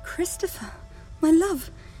 Christopher, my love,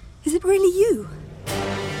 is it really you?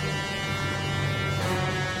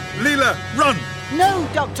 Leela, run! No,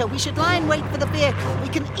 Doctor, we should lie and wait for the vehicle. We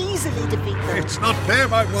can easily defeat them. It's not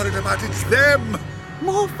them I'm worried about, it's them!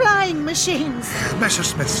 More flying machines.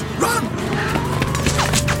 Messersmiths, run!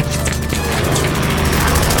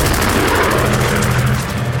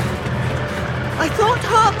 I thought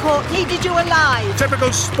Harcourt needed you alive.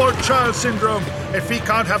 Typical spoiled child syndrome. If he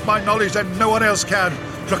can't have my knowledge, then no one else can.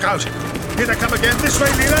 Look out. Here they come again. This way,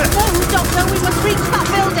 Leela. No, Doctor, we must reach that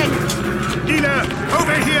building. Leela,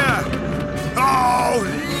 over here. Oh,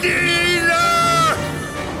 Leela!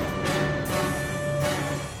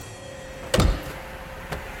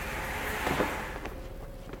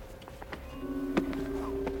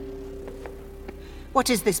 What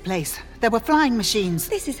is this place? There were flying machines.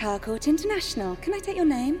 This is Harcourt International. Can I take your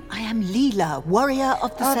name? I am Leela, warrior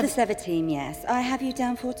of the the Sever team, yes. I have you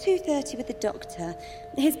down for 2:30 with the doctor.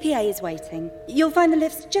 His PA is waiting. You'll find the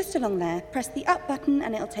lifts just along there. Press the up button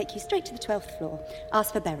and it'll take you straight to the 12th floor.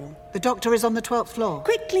 Ask for Beryl. The doctor is on the 12th floor.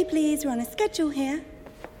 Quickly, please. We're on a schedule here.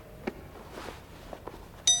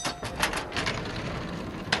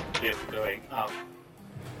 Lift going up.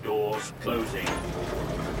 Doors closing.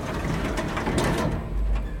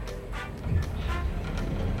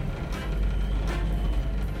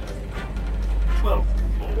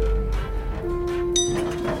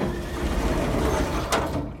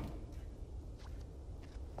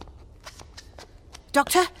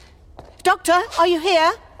 Doctor? Doctor, are you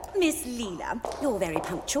here? Miss Leela, you're very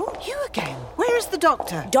punctual. You again? Where is the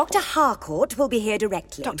doctor? Dr. Harcourt will be here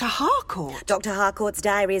directly. Dr. Harcourt? Dr. Harcourt's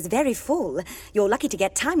diary is very full. You're lucky to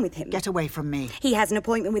get time with him. Get away from me. He has an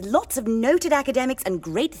appointment with lots of noted academics and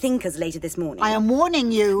great thinkers later this morning. I am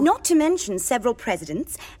warning you. Not to mention several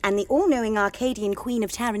presidents and the all-knowing Arcadian Queen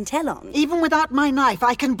of Tarantellon. Even without my knife,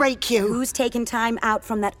 I can break you. Who's taken time out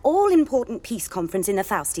from that all-important peace conference in the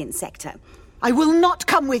Faustian sector? I will not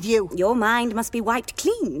come with you. Your mind must be wiped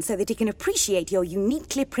clean so that it can appreciate your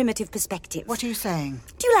uniquely primitive perspective. What are you saying?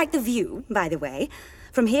 Do you like the view, by the way?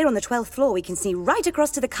 From here on the 12th floor, we can see right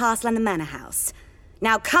across to the castle and the manor house.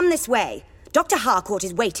 Now come this way. Dr. Harcourt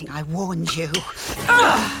is waiting. I warned you.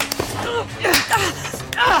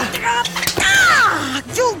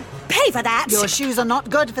 You'll pay for that. Your shoes are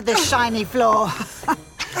not good for this shiny floor.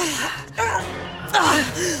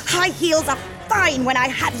 High heels are fine when I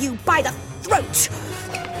have you by the throat.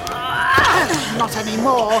 Not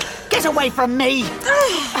anymore. Get away from me.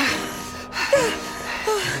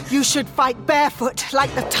 You should fight barefoot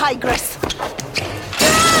like the tigress.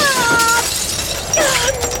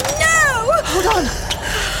 No! Hold on.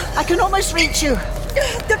 I can almost reach you.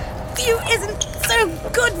 The view isn't so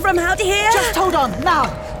good from out here. Just hold on. Now,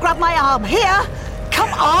 grab my arm. Here.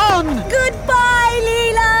 Come on. Goodbye,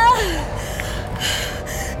 Leela.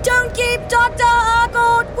 Don't keep Dr.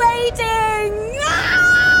 Harcourt waiting!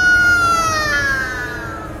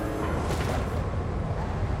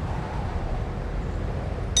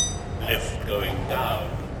 Lift going down.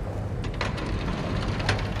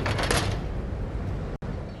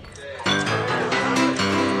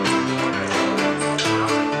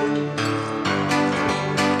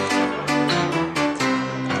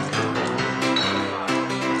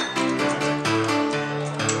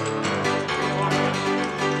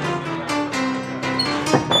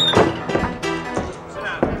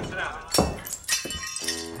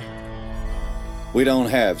 We don't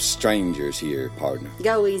have strangers here, partner.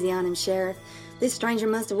 Go easy on him, Sheriff. This stranger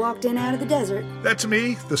must have walked in out of the desert. That's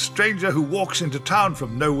me, the stranger who walks into town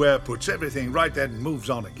from nowhere, puts everything right, then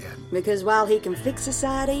moves on again. Because while he can fix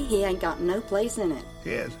society, he ain't got no place in it.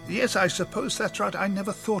 Yes, I suppose that's right. I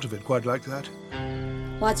never thought of it quite like that.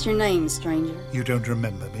 What's your name, stranger? You don't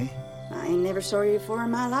remember me? I ain't never saw you before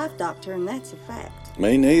in my life, Doctor, and that's a fact.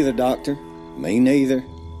 Me neither, Doctor. Me neither.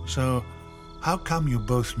 So, how come you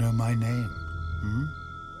both know my name?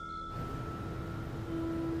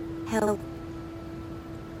 Help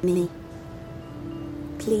me.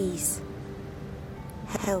 Please.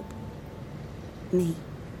 Help me.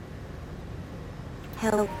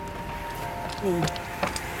 Help me.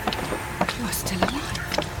 You are still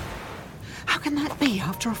alive. How can that be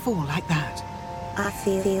after a fall like that? I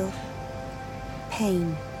feel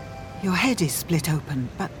pain. Your head is split open,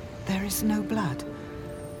 but there is no blood.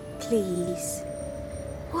 Please.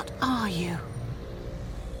 What are you?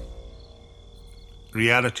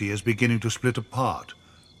 Reality is beginning to split apart.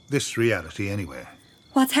 This reality, anyway.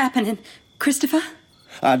 What's happening? Christopher?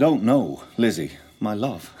 I don't know, Lizzie. my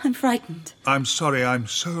love. I'm frightened. I'm sorry, I'm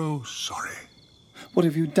so sorry. What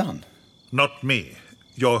have you done? Not me.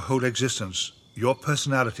 Your whole existence. Your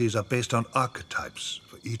personalities are based on archetypes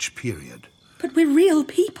for each period. But we're real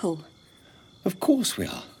people. Of course we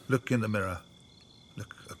are. Look in the mirror.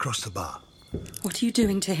 Look across the bar. What are you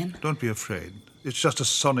doing to him? Don't be afraid. It's just a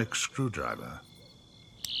sonic screwdriver.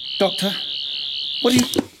 Doctor, what are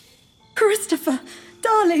you... Christopher,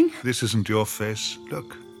 darling. This isn't your face.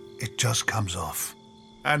 Look, it just comes off.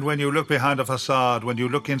 And when you look behind a facade, when you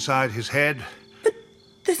look inside his head... But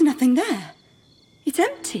there's nothing there. It's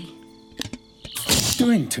empty. What are you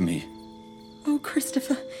doing to me? Oh,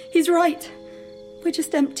 Christopher, he's right. We're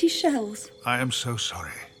just empty shells. I am so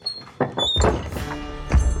sorry.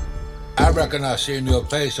 I reckon I've seen your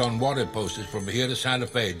face on wanted posters from here to Santa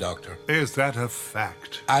Fe, Doctor. Is that a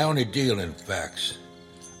fact? I only deal in facts.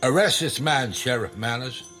 Arrest this man, Sheriff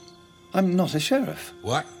Manners. I'm not a sheriff.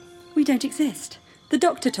 What? We don't exist. The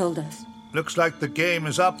doctor told us. Looks like the game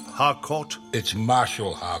is up, Harcourt. It's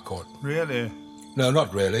Marshal Harcourt. Really? No,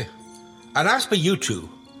 not really. And as for you two,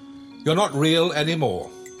 you're not real anymore.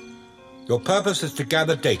 Your purpose is to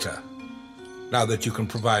gather data, now that you can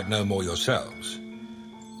provide no more yourselves.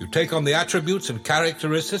 You take on the attributes and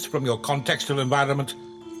characteristics from your contextual environment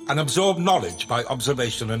and absorb knowledge by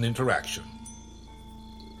observation and interaction.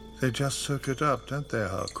 They just soak it up, don't they,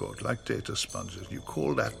 Harcourt? Like data sponges. You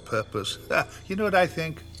call that purpose. You know what I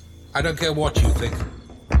think? I don't care what you think.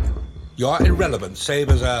 You are irrelevant, save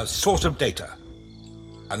as a source of data.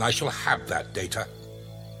 And I shall have that data.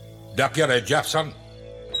 Deputy Jeffson.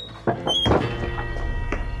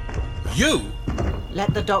 You?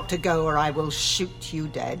 Let the doctor go or I will shoot you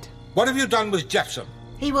dead. What have you done with Jeffson?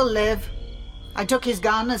 He will live. I took his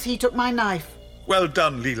gun as he took my knife. Well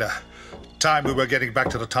done, Leela. Time we were getting back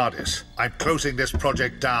to the TARDIS. I'm closing this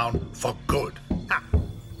project down for good. Ha.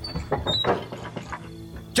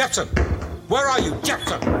 Jeffson! Where are you,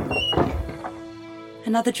 Jeffson?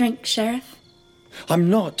 Another drink, Sheriff? I'm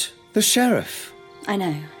not the sheriff. I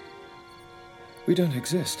know. We don't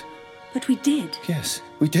exist. But we did. Yes,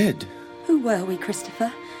 we did. Who were we,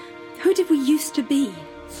 Christopher? Who did we used to be?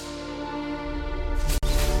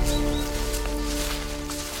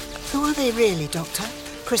 Who are they really, Doctor?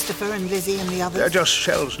 Christopher and Lizzie and the others? They're just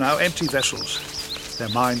shells now, empty vessels. Their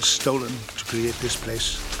minds stolen to create this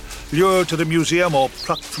place. Lured to the museum or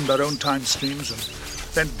plucked from their own time streams and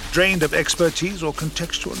then drained of expertise or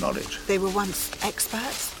contextual knowledge. They were once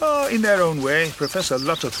experts? Oh, in their own way. Professor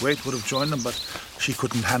Lutterthwaite would have joined them, but she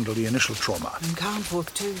couldn't handle the initial trauma. And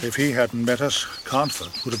Carnforth, too. If he hadn't met us,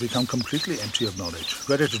 Carnforth would have become completely empty of knowledge,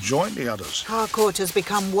 ready to join the others. Harcourt has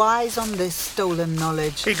become wise on this stolen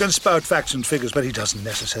knowledge. He can spout facts and figures, but he doesn't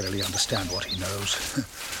necessarily understand what he knows.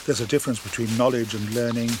 There's a difference between knowledge and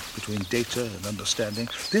learning, between data and understanding.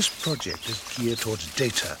 This project is geared towards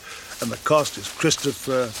data, and the cast is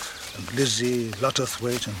Christopher and Lizzie,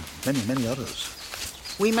 Lutterthwaite, and many, many others.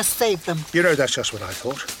 We must save them. You know, that's just what I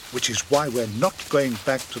thought, which is why we're not going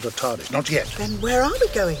back to the TARDIS. Not yet. Then where are we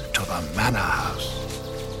going? To the manor house.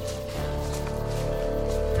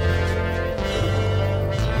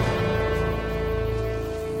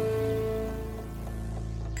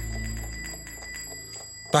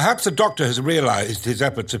 Perhaps the doctor has realized his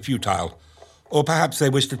efforts are futile, or perhaps they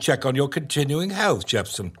wish to check on your continuing health,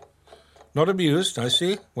 Jeffson. Not amused, I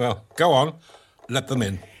see. Well, go on. Let them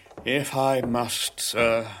in. If I must,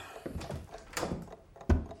 sir.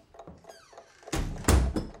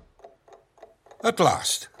 At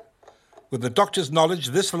last, with the doctor's knowledge,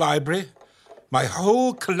 this library, my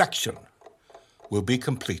whole collection, will be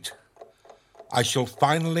complete. I shall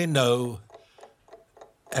finally know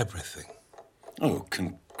everything. Oh,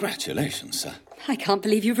 congratulations, sir. I can't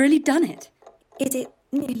believe you've really done it. Is it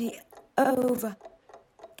nearly over?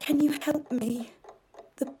 Can you help me?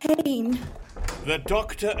 The pain. The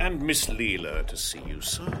doctor and Miss Leela to see you,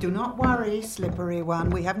 sir. Do not worry, slippery one.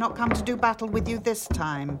 We have not come to do battle with you this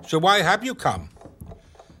time. So why have you come?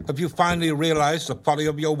 Have you finally realized the folly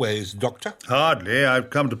of your ways, Doctor? Hardly. I've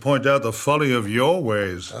come to point out the folly of your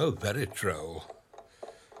ways. Oh, very droll.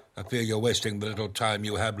 I fear you're wasting the little time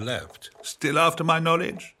you have left. Still after my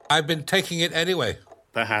knowledge? I've been taking it anyway.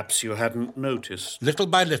 Perhaps you hadn't noticed. Little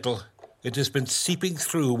by little, it has been seeping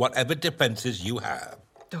through whatever defenses you have.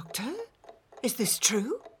 Doctor? Is this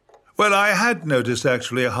true? Well, I had noticed,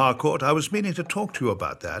 actually, Harcourt. I was meaning to talk to you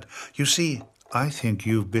about that. You see, I think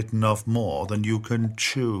you've bitten off more than you can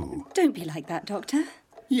chew. Don't be like that, Doctor.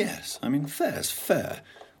 Yes, I mean, fair's fair.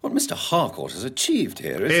 What Mr. Harcourt has achieved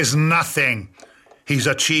here is... Is nothing. He's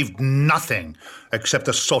achieved nothing except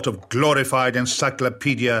a sort of glorified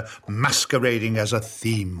encyclopedia masquerading as a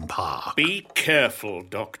theme park. Be careful,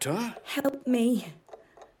 Doctor. Help me.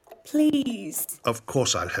 Please. Of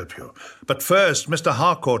course I'll help you. But first, Mr.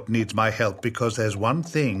 Harcourt needs my help because there's one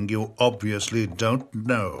thing you obviously don't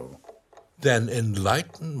know. Then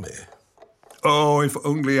enlighten me. Oh, if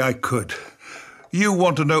only I could. You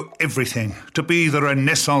want to know everything, to be the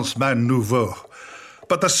Renaissance man nouveau.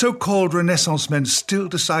 But the so-called Renaissance men still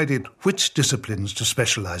decided which disciplines to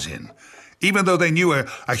specialize in. Even though they knew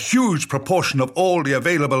a huge proportion of all the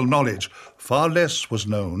available knowledge, far less was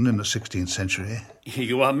known in the 16th century.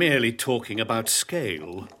 You are merely talking about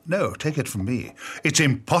scale. No, take it from me. It's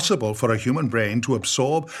impossible for a human brain to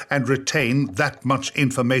absorb and retain that much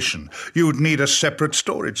information. You'd need a separate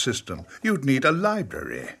storage system. You'd need a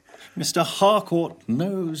library. Mr. Harcourt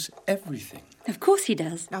knows everything. Of course he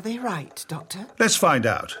does. Are they right, Doctor? Let's find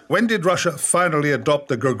out. When did Russia finally adopt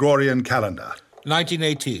the Gregorian calendar?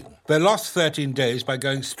 1918. They lost 13 days by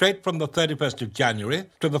going straight from the 31st of January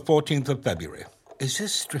to the 14th of February. Is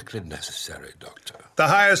this strictly necessary, Doctor? The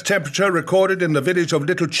highest temperature recorded in the village of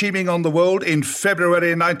Little Cheeming on the Wold in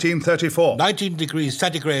February 1934. 19 degrees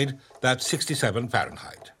centigrade, that's 67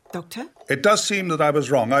 Fahrenheit. Doctor? It does seem that I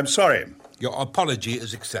was wrong. I'm sorry. Your apology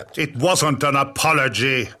is accepted. It wasn't an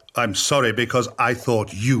apology. I'm sorry because I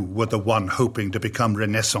thought you were the one hoping to become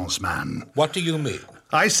Renaissance man. What do you mean?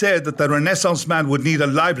 I said that the Renaissance man would need a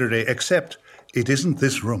library, except it isn't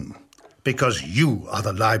this room. Because you are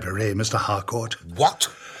the library, Mr. Harcourt. What?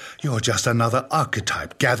 You're just another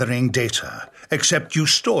archetype gathering data, except you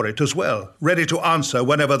store it as well, ready to answer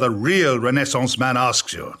whenever the real Renaissance man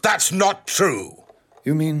asks you. That's not true.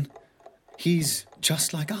 You mean he's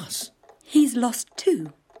just like us? He's lost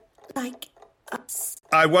too. Like us.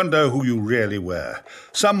 I wonder who you really were.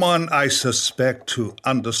 Someone, I suspect, who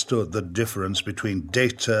understood the difference between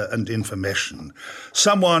data and information.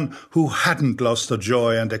 Someone who hadn't lost the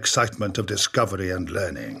joy and excitement of discovery and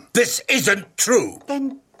learning. This isn't true.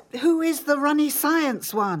 Then who is the runny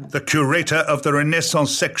science one? The curator of the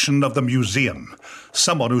Renaissance section of the museum.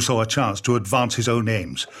 Someone who saw a chance to advance his own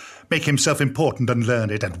aims. Make himself important and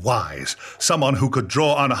learned and wise. Someone who could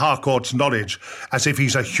draw on Harcourt's knowledge as if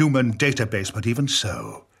he's a human database. But even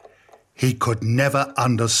so, he could never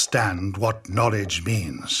understand what knowledge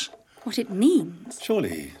means. What it means?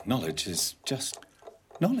 Surely knowledge is just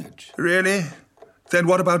knowledge. Really? Then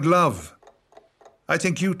what about love? I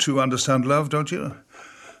think you two understand love, don't you?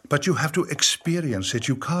 But you have to experience it.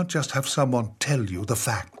 You can't just have someone tell you the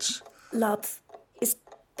facts. Love is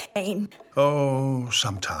pain. Oh,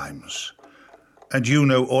 sometimes. And you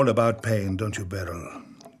know all about pain, don't you, Beryl?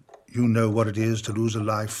 You know what it is to lose a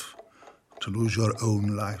life, to lose your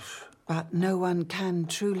own life. But no one can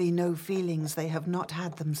truly know feelings they have not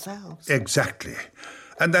had themselves. Exactly.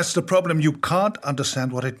 And that's the problem. You can't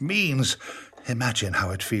understand what it means. Imagine how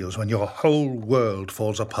it feels when your whole world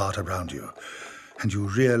falls apart around you and you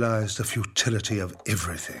realize the futility of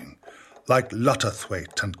everything, like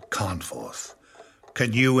Lutterthwaite and Carnforth.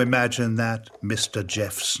 Can you imagine that, Mr.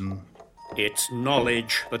 Jeffson? It's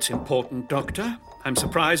knowledge that's important, Doctor. I'm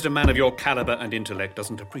surprised a man of your caliber and intellect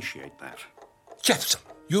doesn't appreciate that. Jeffson,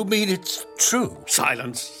 you mean it's true?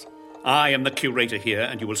 Silence. I am the curator here,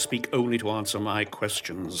 and you will speak only to answer my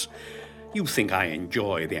questions. You think I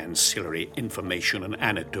enjoy the ancillary information and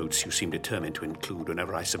anecdotes you seem determined to include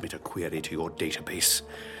whenever I submit a query to your database.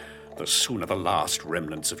 The sooner the last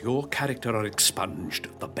remnants of your character are expunged,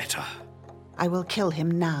 the better. I will kill him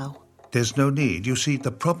now. There's no need. You see,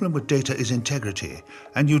 the problem with data is integrity,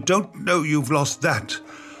 and you don't know you've lost that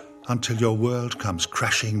until your world comes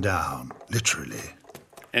crashing down, literally.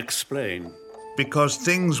 Explain. Because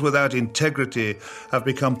things without integrity have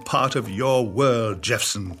become part of your world,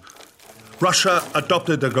 Jeffson. Russia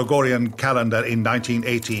adopted the Gregorian calendar in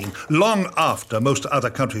 1918, long after most other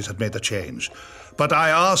countries had made the change. But I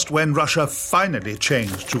asked when Russia finally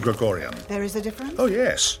changed to Gregorian. There is a difference? Oh,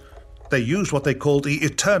 yes. They used what they called the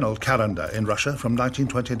Eternal Calendar in Russia from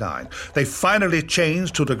 1929. They finally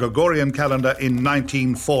changed to the Gregorian calendar in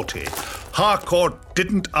 1940. Harcourt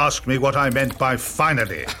didn't ask me what I meant by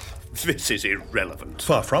finally. This is irrelevant.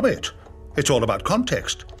 Far from it. It's all about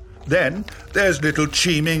context. Then there's Little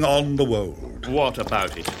Cheeming on the Wold. What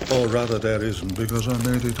about it? Or rather there isn't, because I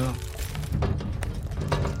made it up.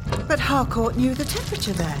 But Harcourt knew the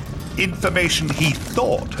temperature there. Information he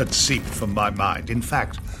thought had seeped from my mind. In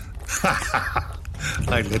fact,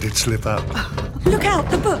 I let it slip out. Look out,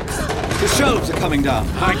 the books! The shelves are coming down.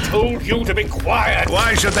 I told you to be quiet!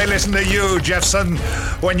 Why should they listen to you, Jeffson,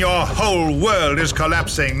 when your whole world is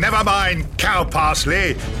collapsing? Never mind cow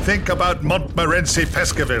parsley. Think about Mont Montmorency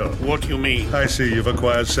Pescaville. What do you mean? I see you've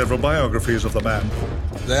acquired several biographies of the man.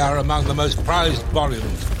 They are among the most prized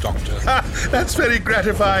volumes, Doctor. That's very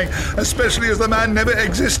gratifying, especially as the man never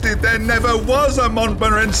existed. There never was a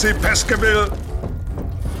Montmorency Pescaville.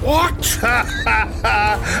 What?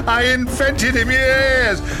 I invented him,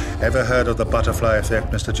 yes. Ever heard of the butterfly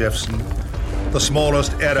effect, Mr. Jeffson? The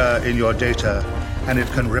smallest error in your data, and it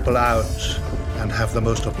can ripple out and have the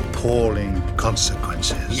most appalling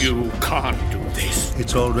consequences. You can't do this.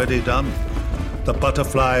 It's already done. The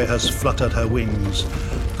butterfly has fluttered her wings,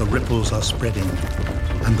 the ripples are spreading,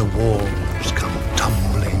 and the walls come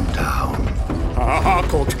tumbling down.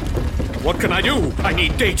 Harcourt, what can I do? I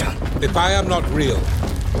need data. If I am not real,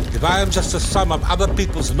 if I am just a sum of other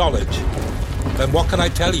people's knowledge, then what can I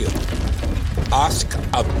tell you? Ask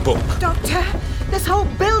a book. Doctor, this whole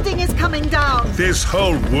building is coming down. This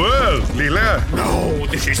whole world, Leela. No,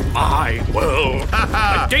 this is my world.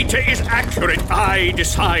 The data is accurate. I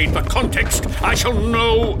decide the context. I shall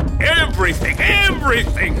know everything,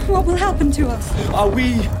 everything. What will happen to us? Are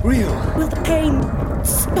we real? Will the pain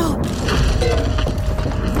stop?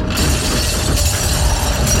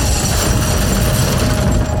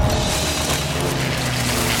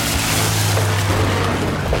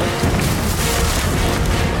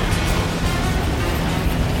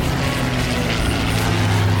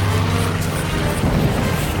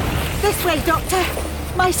 This way, Doctor.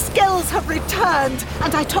 My skills have returned,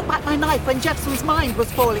 and I took back my knife when Jeffson's mind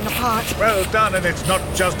was falling apart. Well done, and it's not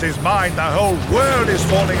just his mind. The whole world is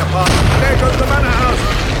falling apart. There goes the manor house.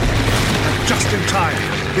 And just in time.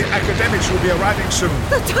 The academics will be arriving soon.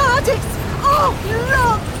 The TARDIS! Oh,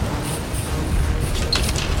 look!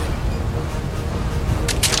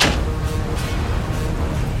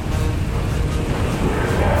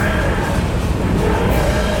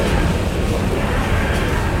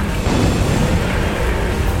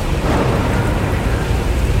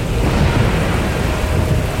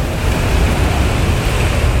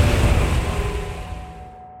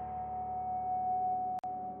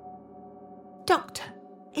 Doctor,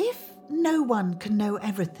 if no one can know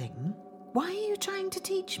everything, why are you trying to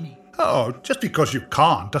teach me? Oh, just because you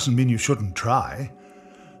can't doesn't mean you shouldn't try.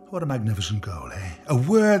 What a magnificent goal, eh? A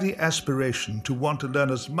worthy aspiration to want to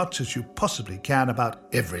learn as much as you possibly can about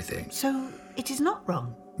everything. So it is not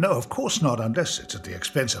wrong? No, of course not, unless it's at the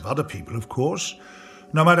expense of other people, of course.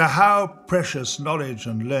 No matter how precious knowledge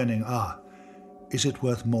and learning are, is it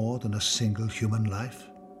worth more than a single human life?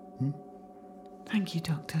 Thank you,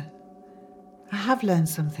 Doctor. I have learned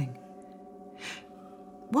something.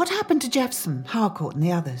 What happened to Jeffson, Harcourt and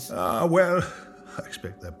the others? Well, I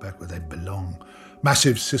expect they're back where they belong.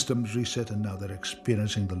 Massive systems reset, and now they're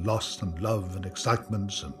experiencing the loss and love and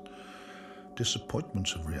excitements and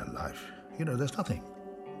disappointments of real life. You know, there's nothing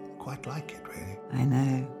quite like it, really. I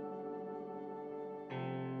know.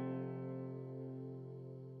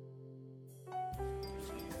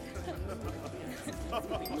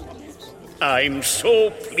 I'm so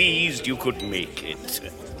pleased you could make it.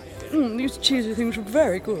 These cheesy things are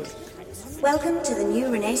very good. Welcome to the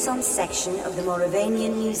new Renaissance section of the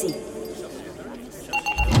Morovanian Museum.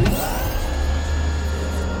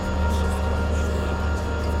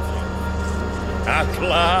 At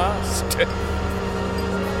last.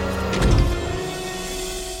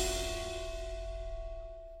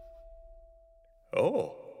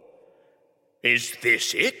 Oh. Is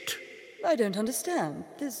this it? I don't understand.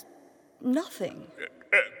 There's nothing.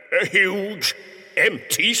 A huge,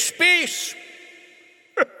 empty space.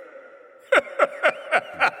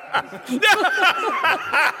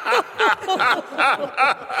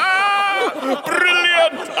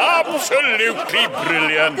 Brilliant! Absolutely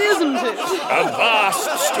brilliant! Isn't it? A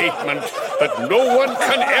vast statement that no one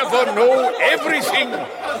can ever know everything.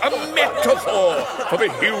 A metaphor for the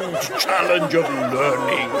huge challenge of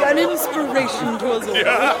learning. An inspiration to us all.